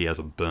imply he has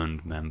a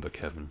burned member,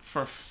 Kevin.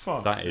 For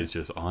fuck. That is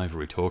just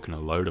Ivory talking a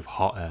load of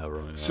hot air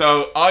right now.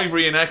 So,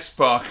 Ivory and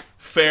X-Pac,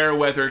 fair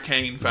weather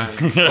Kane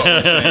fans. What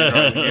we're saying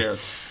right here.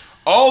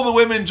 All the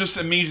women just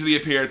immediately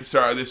appear at the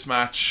start of this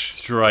match.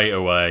 Straight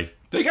away.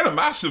 They get a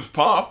massive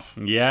pop.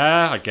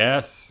 Yeah, I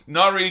guess.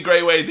 Not a really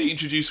great way to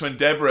introduce when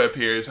Deborah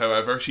appears,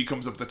 however. She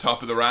comes up the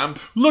top of the ramp.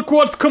 Look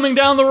what's coming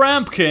down the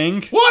ramp,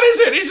 King. What is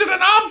it? Is it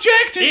an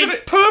object?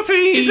 It's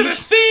puppies. Is it a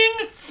thing?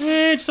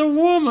 It's a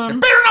woman.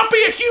 It better not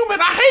be a human.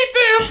 I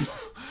hate them.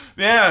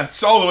 Yeah,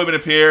 so all the women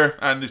appear,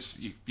 and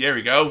here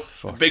we go.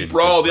 It's a big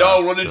brawl. They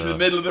all run into the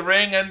middle of the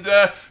ring, and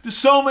there's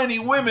so many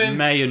women.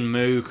 May and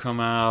Moo come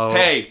out.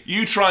 Hey,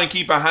 you try and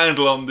keep a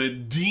handle on the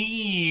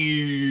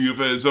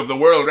divas of the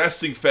World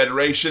Wrestling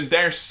Federation.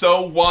 They're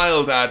so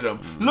wild,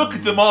 Adam. Look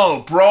at them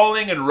all,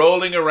 brawling and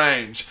rolling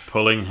around.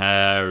 Pulling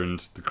hair, and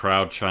the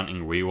crowd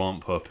chanting, we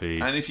want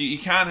puppies. And if you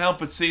can't help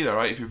but see that,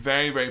 right? If you're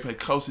very, very pay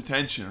close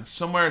attention,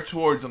 somewhere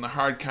towards on the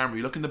hard camera,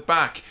 you look in the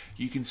back,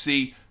 you can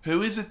see,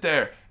 who is it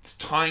there? It's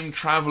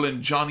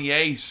time-travelling Johnny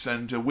Ace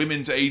and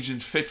women's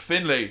agent Fit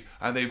Finlay,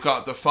 and they've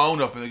got the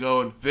phone up and they're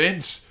going,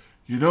 Vince,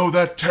 you know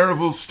that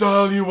terrible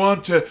style you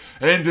want to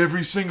end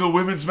every single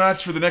women's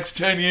match for the next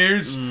 10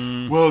 years?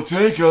 Well,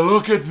 take a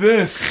look at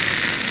this.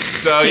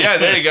 So yeah,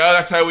 there you go.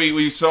 That's how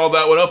we solved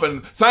that one up.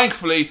 And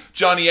thankfully,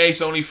 Johnny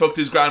Ace only fucked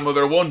his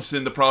grandmother once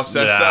in the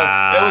process. So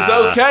it was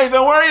okay.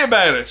 Don't worry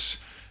about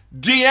it.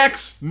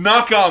 DX,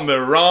 knock on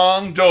the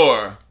wrong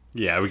door.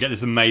 Yeah, we get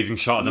this amazing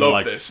shot of them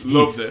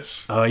Love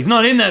this. Oh, he's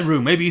not in that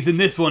room. Maybe he's in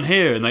this one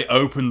here. And they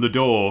open the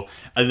door,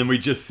 and then we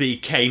just see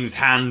Kane's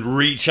hand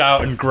reach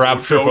out and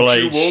grab Triple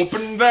H. Don't you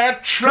open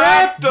that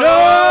trap door!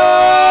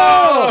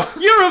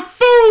 You're a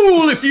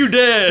fool if you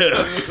dare!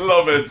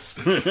 Love it.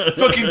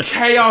 Fucking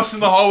chaos in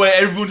the hallway.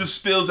 Everyone just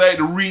spills out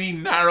in a really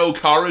narrow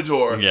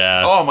corridor.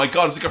 Yeah. Oh my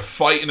god, it's like a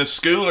fight in a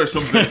school or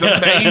something. It's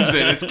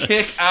amazing. It's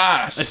kick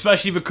ass.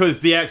 Especially because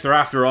DX are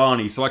after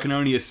Arnie, so I can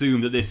only assume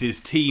that this is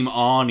Team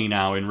Arnie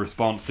now in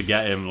response to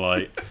get him,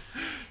 like...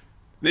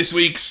 This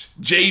week's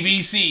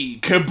JVC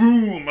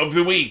Kaboom of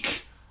the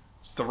week.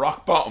 It's the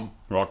rock bottom.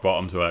 Rock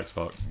bottom to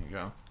X-Pac. There you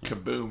go.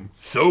 Kaboom.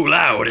 So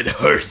loud it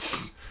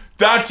hurts.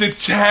 That's a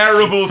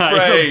terrible phrase.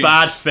 That's a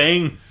bad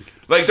thing.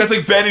 Like, that's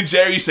like Ben and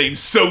Jerry saying,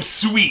 so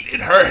sweet,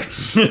 it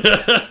hurts.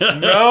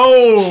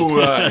 No.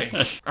 Like,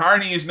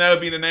 Arnie is now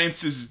being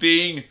announced as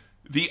being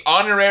the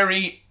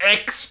honorary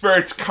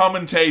expert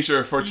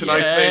commentator for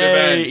tonight's main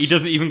event. He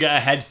doesn't even get a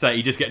headset,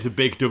 he just gets a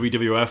big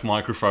WWF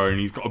microphone and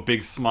he's got a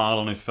big smile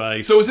on his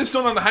face. So is this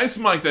done on the house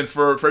mic then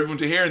for everyone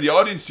to hear in the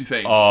audience, do you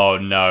think? Oh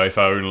no, if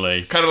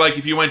only. Kind of like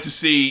if you went to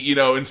see, in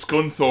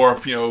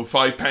Scunthorpe,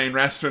 £5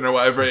 wrestling or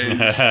whatever it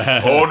is.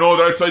 Oh no,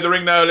 they're outside the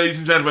ring now, ladies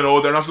and gentlemen.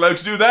 Oh, they're not allowed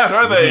to do that,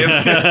 are they?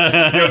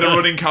 And, the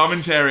running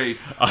commentary.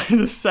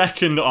 The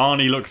second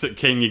Arnie looks at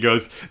King, he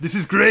goes, "This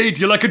is great,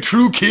 you're like a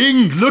true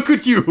king, look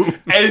at you."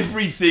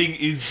 Everything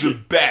is the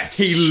best.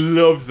 He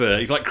loves it.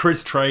 He's like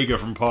Chris Traeger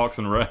from Parks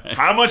and Rec.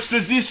 How much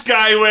does this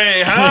guy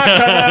weigh?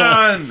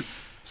 Come on!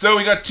 So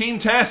we got Team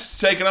Test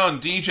taking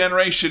on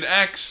D-Generation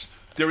X.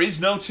 There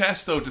is no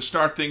test though to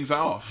start things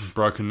off.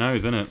 Broken nose,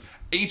 isn't it?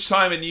 Each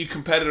time a new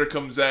competitor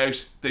comes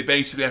out, they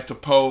basically have to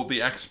poll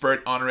the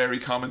expert honorary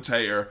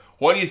commentator.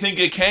 What do you think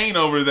of Kane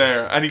over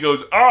there? And he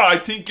goes, I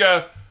think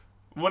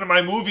one of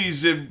my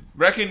movies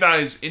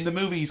recognized in the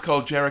movie he's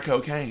called Jericho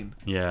Kane.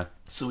 Yeah.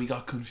 So he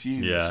got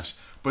confused. Yeah.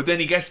 But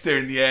then he gets there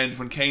in the end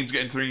when Kane's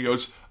getting through and he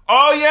goes,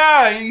 oh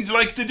yeah, he's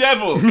like the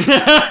devil.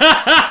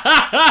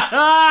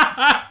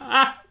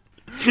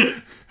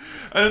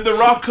 And then The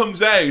Rock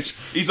comes out.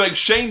 He's like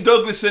Shane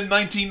Douglas in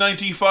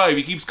 1995.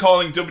 He keeps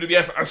calling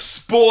WWF a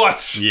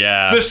sport.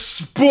 Yeah. The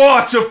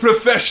sport of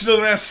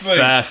professional wrestling.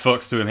 Fair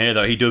fucks to him here,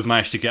 though. He does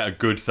manage to get a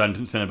good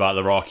sentence in about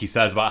The Rock. He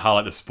says about how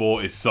the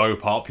sport is so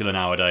popular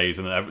nowadays,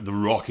 and that The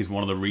Rock is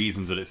one of the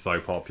reasons that it's so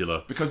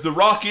popular. Because The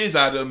Rock is,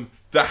 Adam,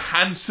 the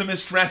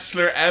handsomest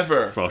wrestler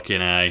ever.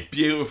 Fucking A.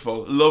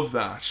 Beautiful. Love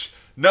that.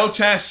 No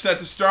tests at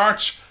the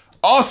start.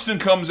 Austin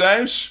comes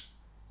out.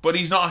 But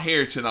he's not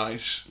here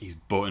tonight. He's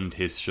buttoned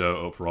his shirt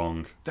up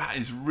wrong. That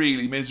is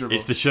really miserable.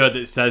 It's the shirt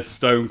that says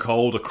Stone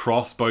Cold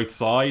across both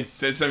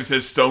sides. It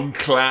says Stone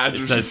Clad. It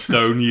says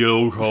Stone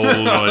Yo Cold.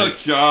 Oh,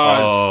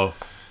 God. Oh.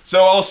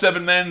 So all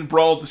 7 men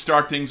brawled to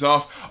start things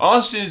off.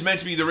 Austin is meant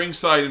to be the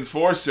ringside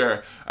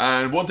enforcer.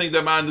 And one thing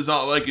that man does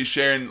not like is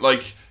sharing,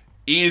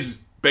 he is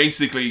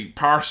basically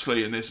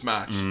parsley in this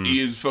match.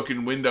 He is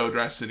fucking window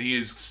dressing. He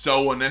is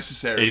so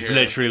unnecessary. It's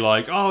literally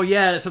like, oh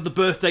yeah, let's have the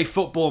birthday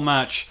football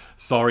match.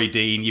 Sorry,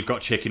 Dean, you've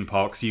got chicken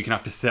pox. You can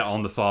have to sit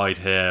on the side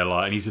here,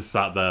 and he's just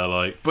sat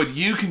there, But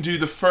you can do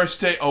the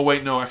first day. Oh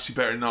wait, no, actually,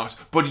 better not.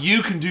 But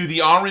you can do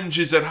the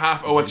oranges at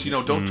half. Oh, actually,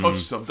 no, don't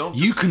touch them. Don't.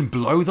 You can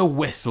blow the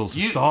whistle to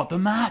start the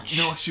match.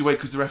 No, actually, wait,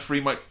 because the referee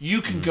might.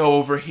 You can go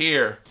over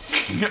here,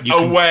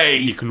 away.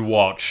 You can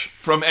watch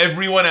from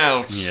everyone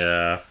else.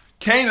 Yeah.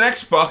 Kane and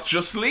X-Pac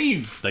just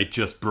leave. They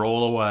just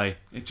brawl away.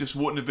 It just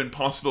wouldn't have been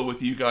possible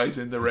with you guys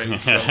in the ring.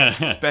 So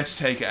best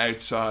take it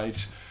outside.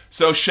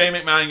 So Shane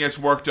McMahon gets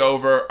worked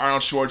over.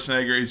 Arnold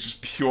Schwarzenegger is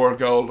just pure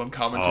gold on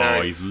commentary.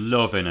 Oh, he's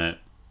loving it.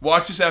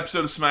 Watch this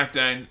episode of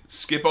Smackdown.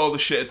 Skip all the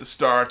shit at the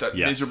start. That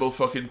miserable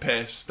fucking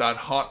piss. That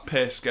hot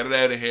piss. Get it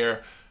out of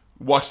here.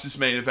 Watch this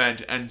main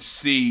event and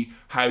see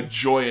how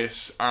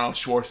joyous Arnold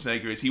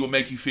Schwarzenegger is. He will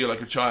make you feel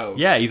like a child.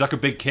 Yeah, he's like a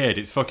big kid.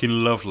 It's fucking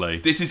lovely.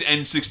 This is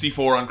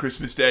N64 on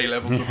Christmas Day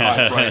levels of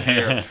hype right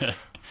here.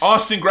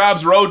 Austin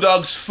grabs Road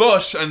Dogg's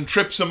foot and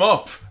trips him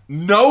up.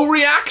 No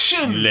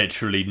reaction.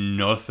 Literally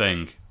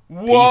nothing.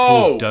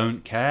 Whoa. People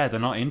don't care. They're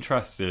not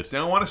interested. They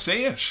don't want to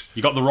see it.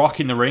 You got The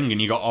Rock in the ring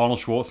and you got Arnold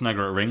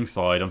Schwarzenegger at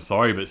ringside. I'm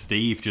sorry, but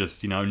Steve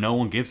just, no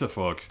one gives a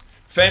fuck.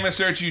 Famous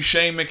search you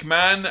Shane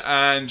McMahon,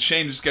 and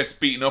Shane just gets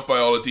beaten up by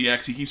all of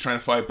DX. He keeps trying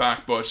to fight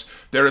back, but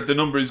the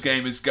numbers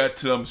game has got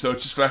to them, so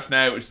it's just left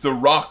now. It's The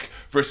Rock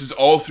versus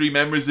all 3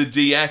 members of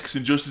DX,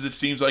 and just as it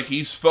seems like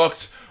he's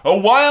fucked, a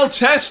wild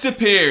Test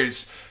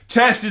appears.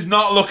 Test is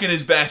not looking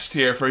his best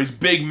here for his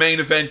big main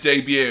event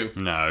debut.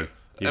 No.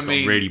 He's got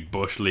really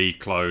Bush League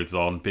clothes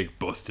on, big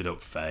busted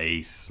up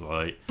face,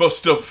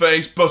 Bust up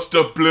face, bust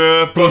up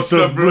blur, bust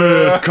up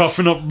blur.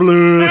 Coughing up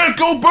blur. Yeah,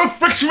 go book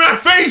fix my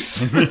face!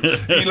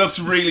 He looks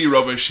really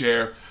rubbish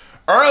here.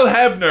 Earl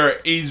Hebner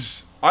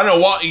is I don't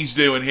know what he's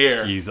doing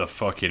here. He's a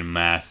fucking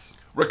mess.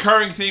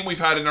 Recurring theme we've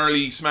had in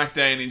early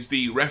SmackDown is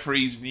the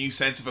referee's new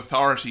sense of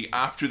authority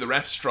after the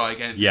ref strike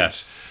ended.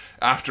 Yes.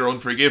 After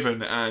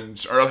Unforgiven,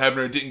 and Earl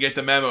Hebner didn't get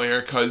the memo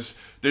here because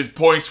there's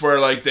points where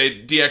like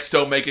DX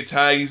don't make a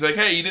tag. He's like,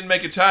 hey, you didn't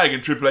make a tag,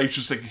 and Triple H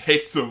just like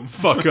hits him.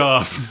 Fuck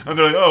off. And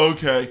they're like, oh,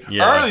 okay.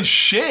 Yeah. Earl is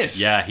shit.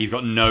 Yeah, he's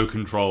got no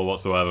control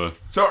whatsoever.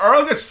 So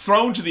Earl gets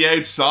thrown to the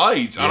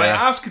outside, and I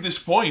ask at this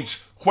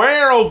point,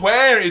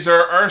 where is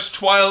our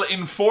erstwhile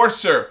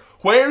enforcer?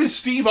 Where is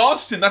Steve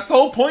Austin? That's the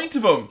whole point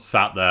of him.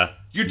 Sat there.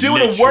 You're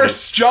doing a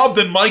worse job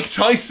than Mike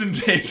Tyson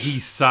did. He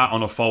sat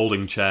on a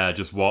folding chair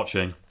just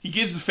watching. He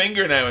gives the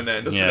finger now and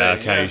then, doesn't he? Yeah,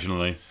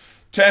 occasionally.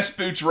 Test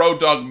boots Road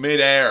Dogg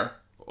mid-air.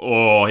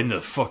 Oh, in the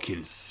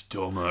fucking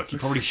stomach. He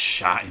probably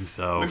shat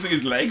himself. Looks like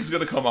his leg's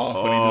going to come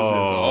off when he does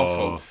it. It's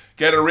awful.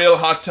 Get a real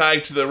hot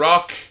tag to The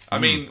Rock. I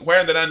mean, where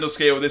in the Nando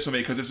scale with this one be?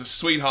 Because it's a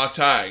sweet hot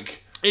tag.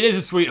 It is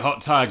a sweet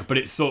hot tag, but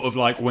it's sort of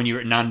like when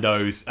you're at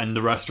Nando's and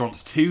the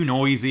restaurant's too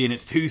noisy and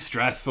it's too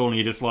stressful and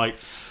you're just like,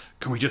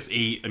 can we just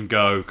eat and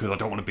go? Because I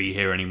don't want to be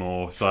here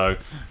anymore. So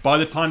by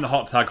the time the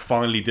hot tag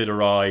finally did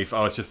arrive,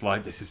 I was just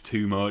like, this is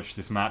too much.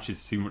 This match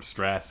is too much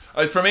stress.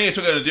 For me, it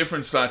took it on a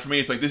different slant. For me,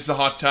 it's like, this is a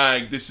hot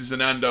tag. This is a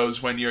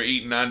Nando's when you're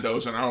eating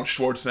Nando's, and Arnold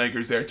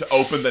Schwarzenegger's there to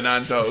open the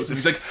Nando's. And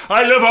he's like,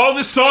 I love all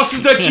the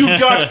sauces that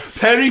you've got.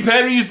 Peri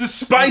Peri is the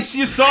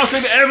spiciest sauce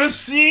I've ever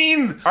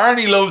seen.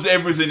 Arnie loves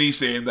everything he's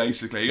seeing,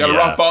 basically. You got a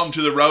rock bottom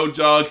to the Road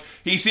Dogg.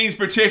 He seems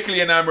particularly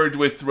enamored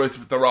with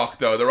The Rock,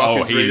 though. The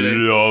Rock is really... he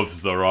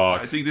loves The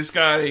Rock. I think this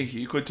guy,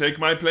 he could take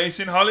my place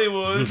in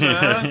Hollywood.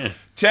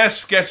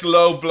 Test gets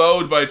low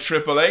blowed by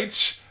Triple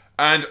H,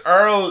 and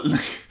Earl,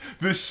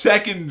 the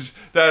second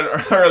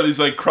that Earl is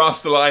like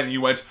crossed the line, and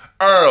you went,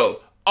 Earl,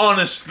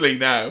 honestly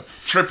now,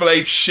 Triple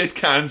H shit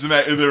cans him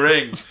out of the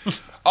ring.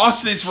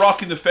 Austin hits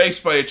Rock in the face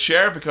by a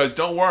chair because,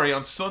 don't worry,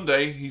 on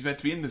Sunday, he's meant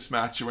to be in this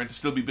match. You're meant to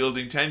still be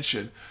building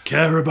tension.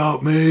 Care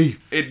about me.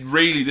 It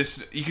really,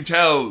 you can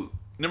tell.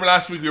 Remember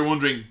last week we were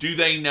wondering, do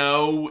they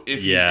know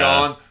if he's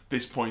gone?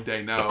 This point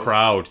they know. The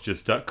crowd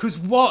just... Because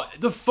what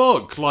the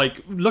fuck?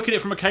 Like, look at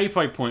it from a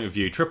kayfabe point of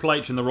view. Triple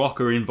H and The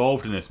Rock are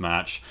involved in this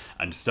match,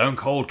 and Stone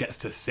Cold gets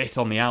to sit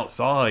on the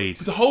outside.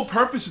 But the whole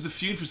purpose of the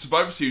feud for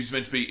Survivor Series is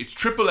meant to be, it's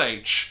Triple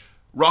H,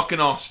 Rock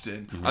and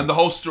Austin, and the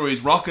whole story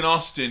is Rock and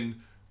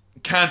Austin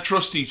can't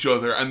trust each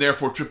other, and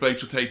therefore Triple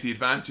H will take the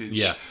advantage.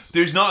 Yes.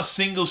 There's not a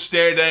single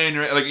stare down,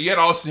 or like, you had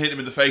Austin hit him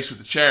in the face with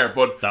the chair,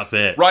 but that's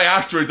it. Right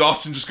afterwards,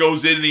 Austin just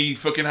goes in and he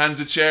fucking hands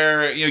a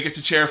chair, he gets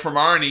a chair from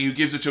Arnie, who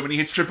gives it to him, and he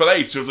hits Triple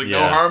H, so it's like,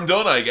 no harm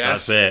done, I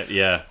guess. That's it,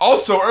 yeah.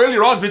 Also,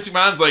 earlier on, Vince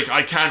McMahon's like,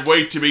 I can't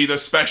wait to be the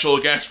special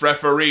guest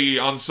referee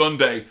on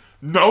Sunday.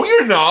 No,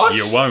 you're not.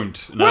 You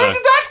won't. No. Where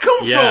did that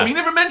come from? He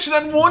never mentioned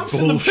that once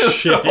in the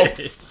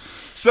build-up.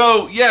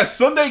 So, yeah,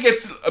 Sunday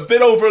gets a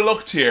bit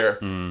overlooked here.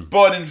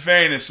 But in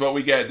fairness, what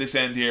we get at this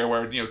end here,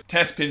 where,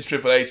 Test pins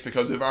Triple H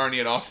because of Arnie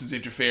and Austin's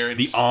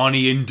interference. The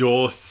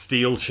Arnie-endorsed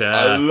steel chair.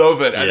 I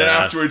love it. And then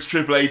afterwards,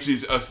 Triple H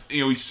is,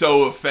 he's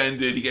so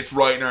offended. He gets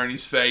right in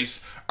Arnie's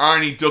face.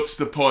 Arnie ducks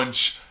the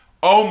punch.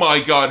 Oh my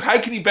god, how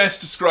can he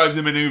best describe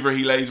the maneuver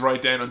he lays right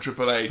down on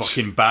Triple H?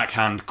 Fucking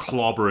backhand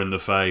clobber in the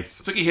face.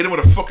 It's like he hit him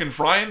with a fucking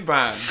frying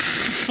pan.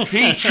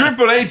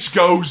 Triple H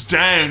goes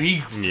down.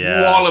 He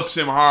wallops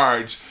him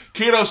hard.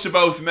 Kudos to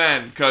both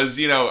men, because,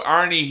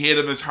 Arnie hit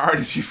him as hard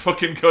as he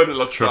fucking could, it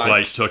looks Triple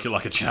H took it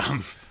like a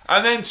champ.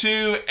 And then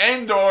to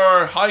end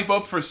our hype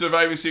up for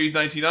Survivor Series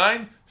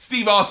 99,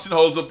 Steve Austin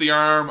holds up the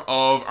arm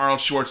of Arnold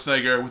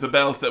Schwarzenegger with a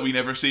belt that we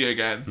never see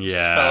again.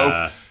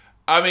 Yeah. So,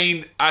 I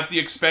mean, at the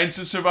expense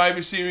of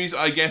Survivor Series,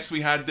 I guess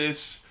we had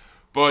this.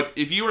 But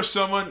if you were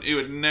someone who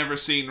had never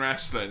seen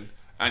wrestling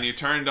and you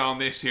turned on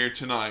this here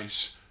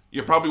tonight,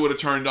 you probably would have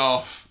turned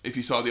off if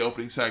you saw the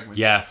opening segments.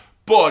 Yeah.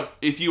 But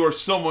if you were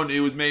someone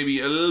who was maybe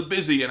a little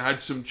busy and had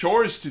some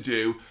chores to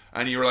do,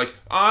 and you were like,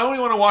 I only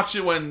want to watch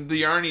it when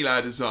the Arnie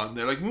lad is on.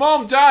 They're like,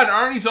 Mom, Dad,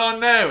 Arnie's on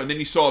now. And then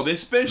you saw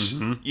this bit,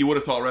 you would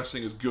have thought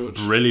wrestling is good.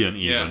 Brilliant,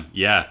 even.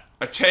 Yeah.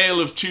 A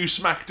tale of two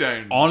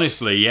Smackdowns.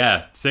 Honestly,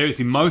 yeah.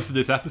 Seriously, most of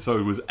this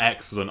episode was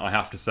excellent, I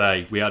have to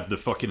say. We had the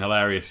fucking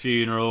hilarious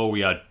funeral.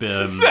 We had...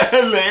 the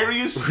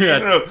hilarious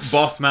funeral. We had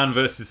Bossman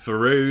versus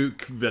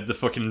Farouk. We had the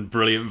fucking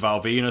brilliant Val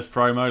Venus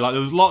promo. Like,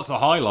 there was lots of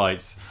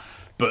highlights.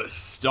 But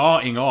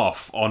starting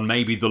off on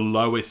maybe the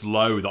lowest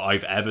low that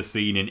I've ever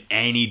seen in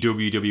any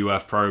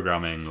WWF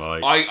programming.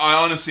 Like, I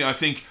honestly, I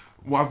think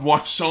I've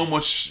watched so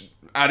much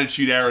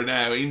Attitude Era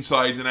now,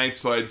 inside and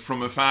outside,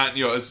 from a fan,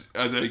 as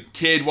a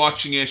kid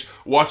watching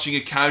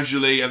it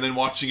casually, and then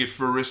watching it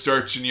for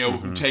research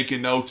and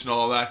taking notes and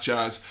all that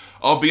jazz.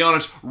 I'll be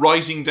honest,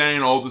 writing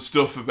down all the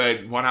stuff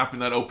about what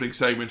happened in that opening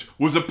segment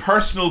was a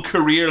personal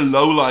career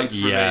lowlight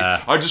for me.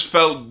 I just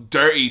felt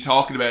dirty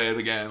talking about it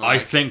again. I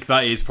think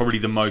that is probably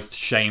the most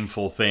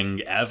shameful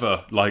thing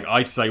ever. Like,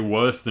 I'd say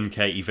worse than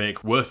Katie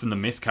Vick, worse than the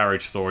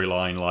miscarriage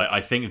storyline. Like,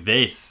 I think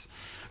this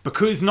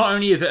because not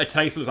only is it a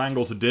tasteless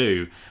angle to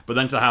do, but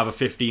then to have a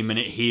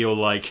 15-minute heel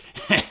like,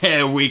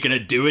 we're gonna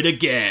do it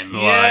again.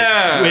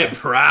 Yeah. Like, we're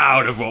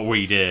proud of what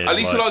we did. At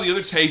least like, a lot of the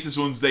other tasteless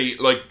ones, they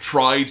like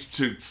tried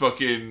to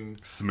fucking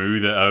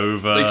smooth it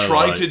over. They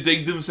tried to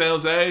dig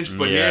themselves out,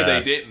 but here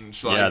they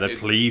didn't. Like, they're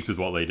pleased with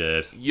what they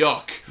did.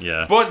 Yuck.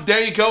 Yeah. But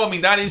there you go. I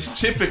mean, that is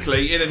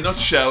typically, in a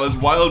nutshell, as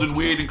wild and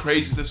weird and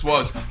crazy as this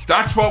was,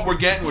 that's what we're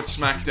getting with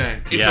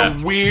Smackdown. It's a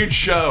weird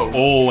show.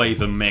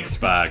 Always a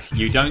mixed bag.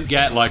 You don't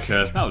get like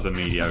that was a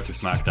mediocre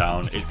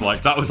Smackdown. It's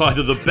like, that was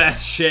either the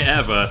best shit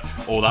ever,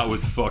 or that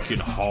was fucking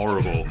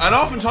horrible. And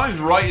oftentimes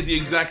right at the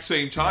exact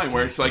same time,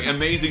 where it's like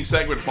amazing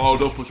segment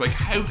followed up with like,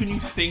 how can you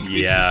think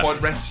this is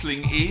what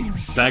wrestling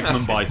is?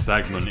 Segment by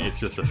segment, it's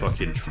just a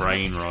fucking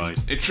train ride.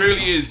 It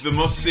truly is the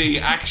must-see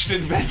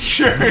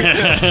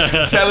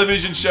action-adventure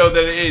television show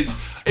that it is.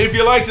 If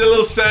you liked a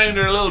little sound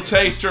or a little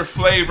taste or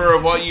flavor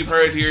of what you've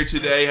heard here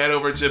today, head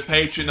over to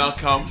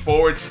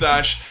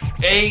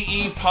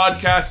patreon.com/AE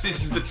podcast.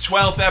 This is the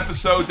 12th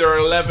episode. There are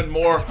 11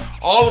 more,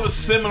 all of a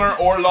similar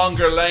or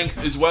longer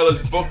length, as well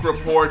as book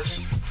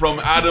reports from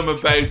Adam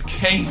about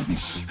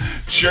Kane's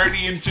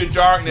journey into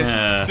darkness.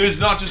 There's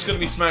not just going to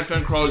be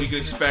Smackdown Crawl. You can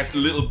expect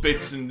little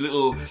bits and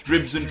little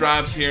dribs and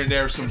drabs here and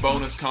there, some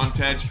bonus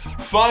content.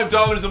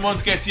 $5 a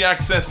month gets you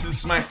access to the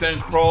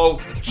Smackdown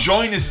Crawl.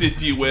 Join us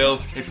if you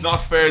will. It's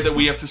not fair that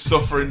we have to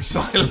suffer in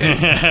silence.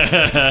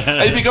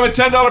 If you become a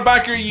 $10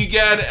 backer, you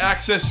get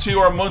access to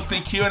our monthly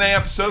Q&A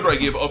episode where I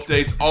give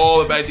updates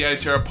all about the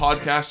ITR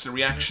podcast and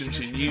reaction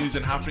to news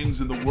and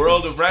happenings in the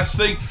world of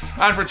wrestling.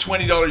 And for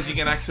 $20, you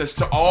get access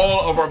to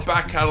all of our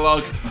back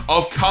catalogue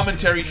of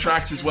commentary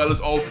tracks, as well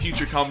as all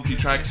future commentary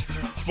tracks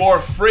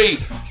for free.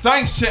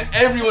 Thanks to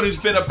everyone who's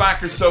been a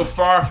backer so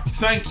far.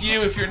 Thank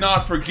you, if you're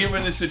not, for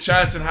giving this a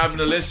chance and having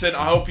a listen.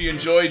 I hope you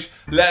enjoyed.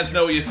 Let us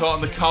know what you thought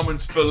in the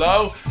comments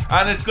below.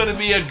 And it's going to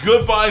be a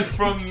goodbye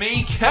from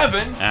me,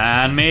 Kevin.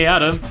 And me,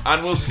 Adam.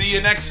 And we'll see you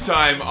next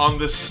time on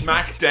the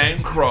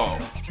Smackdown Crawl.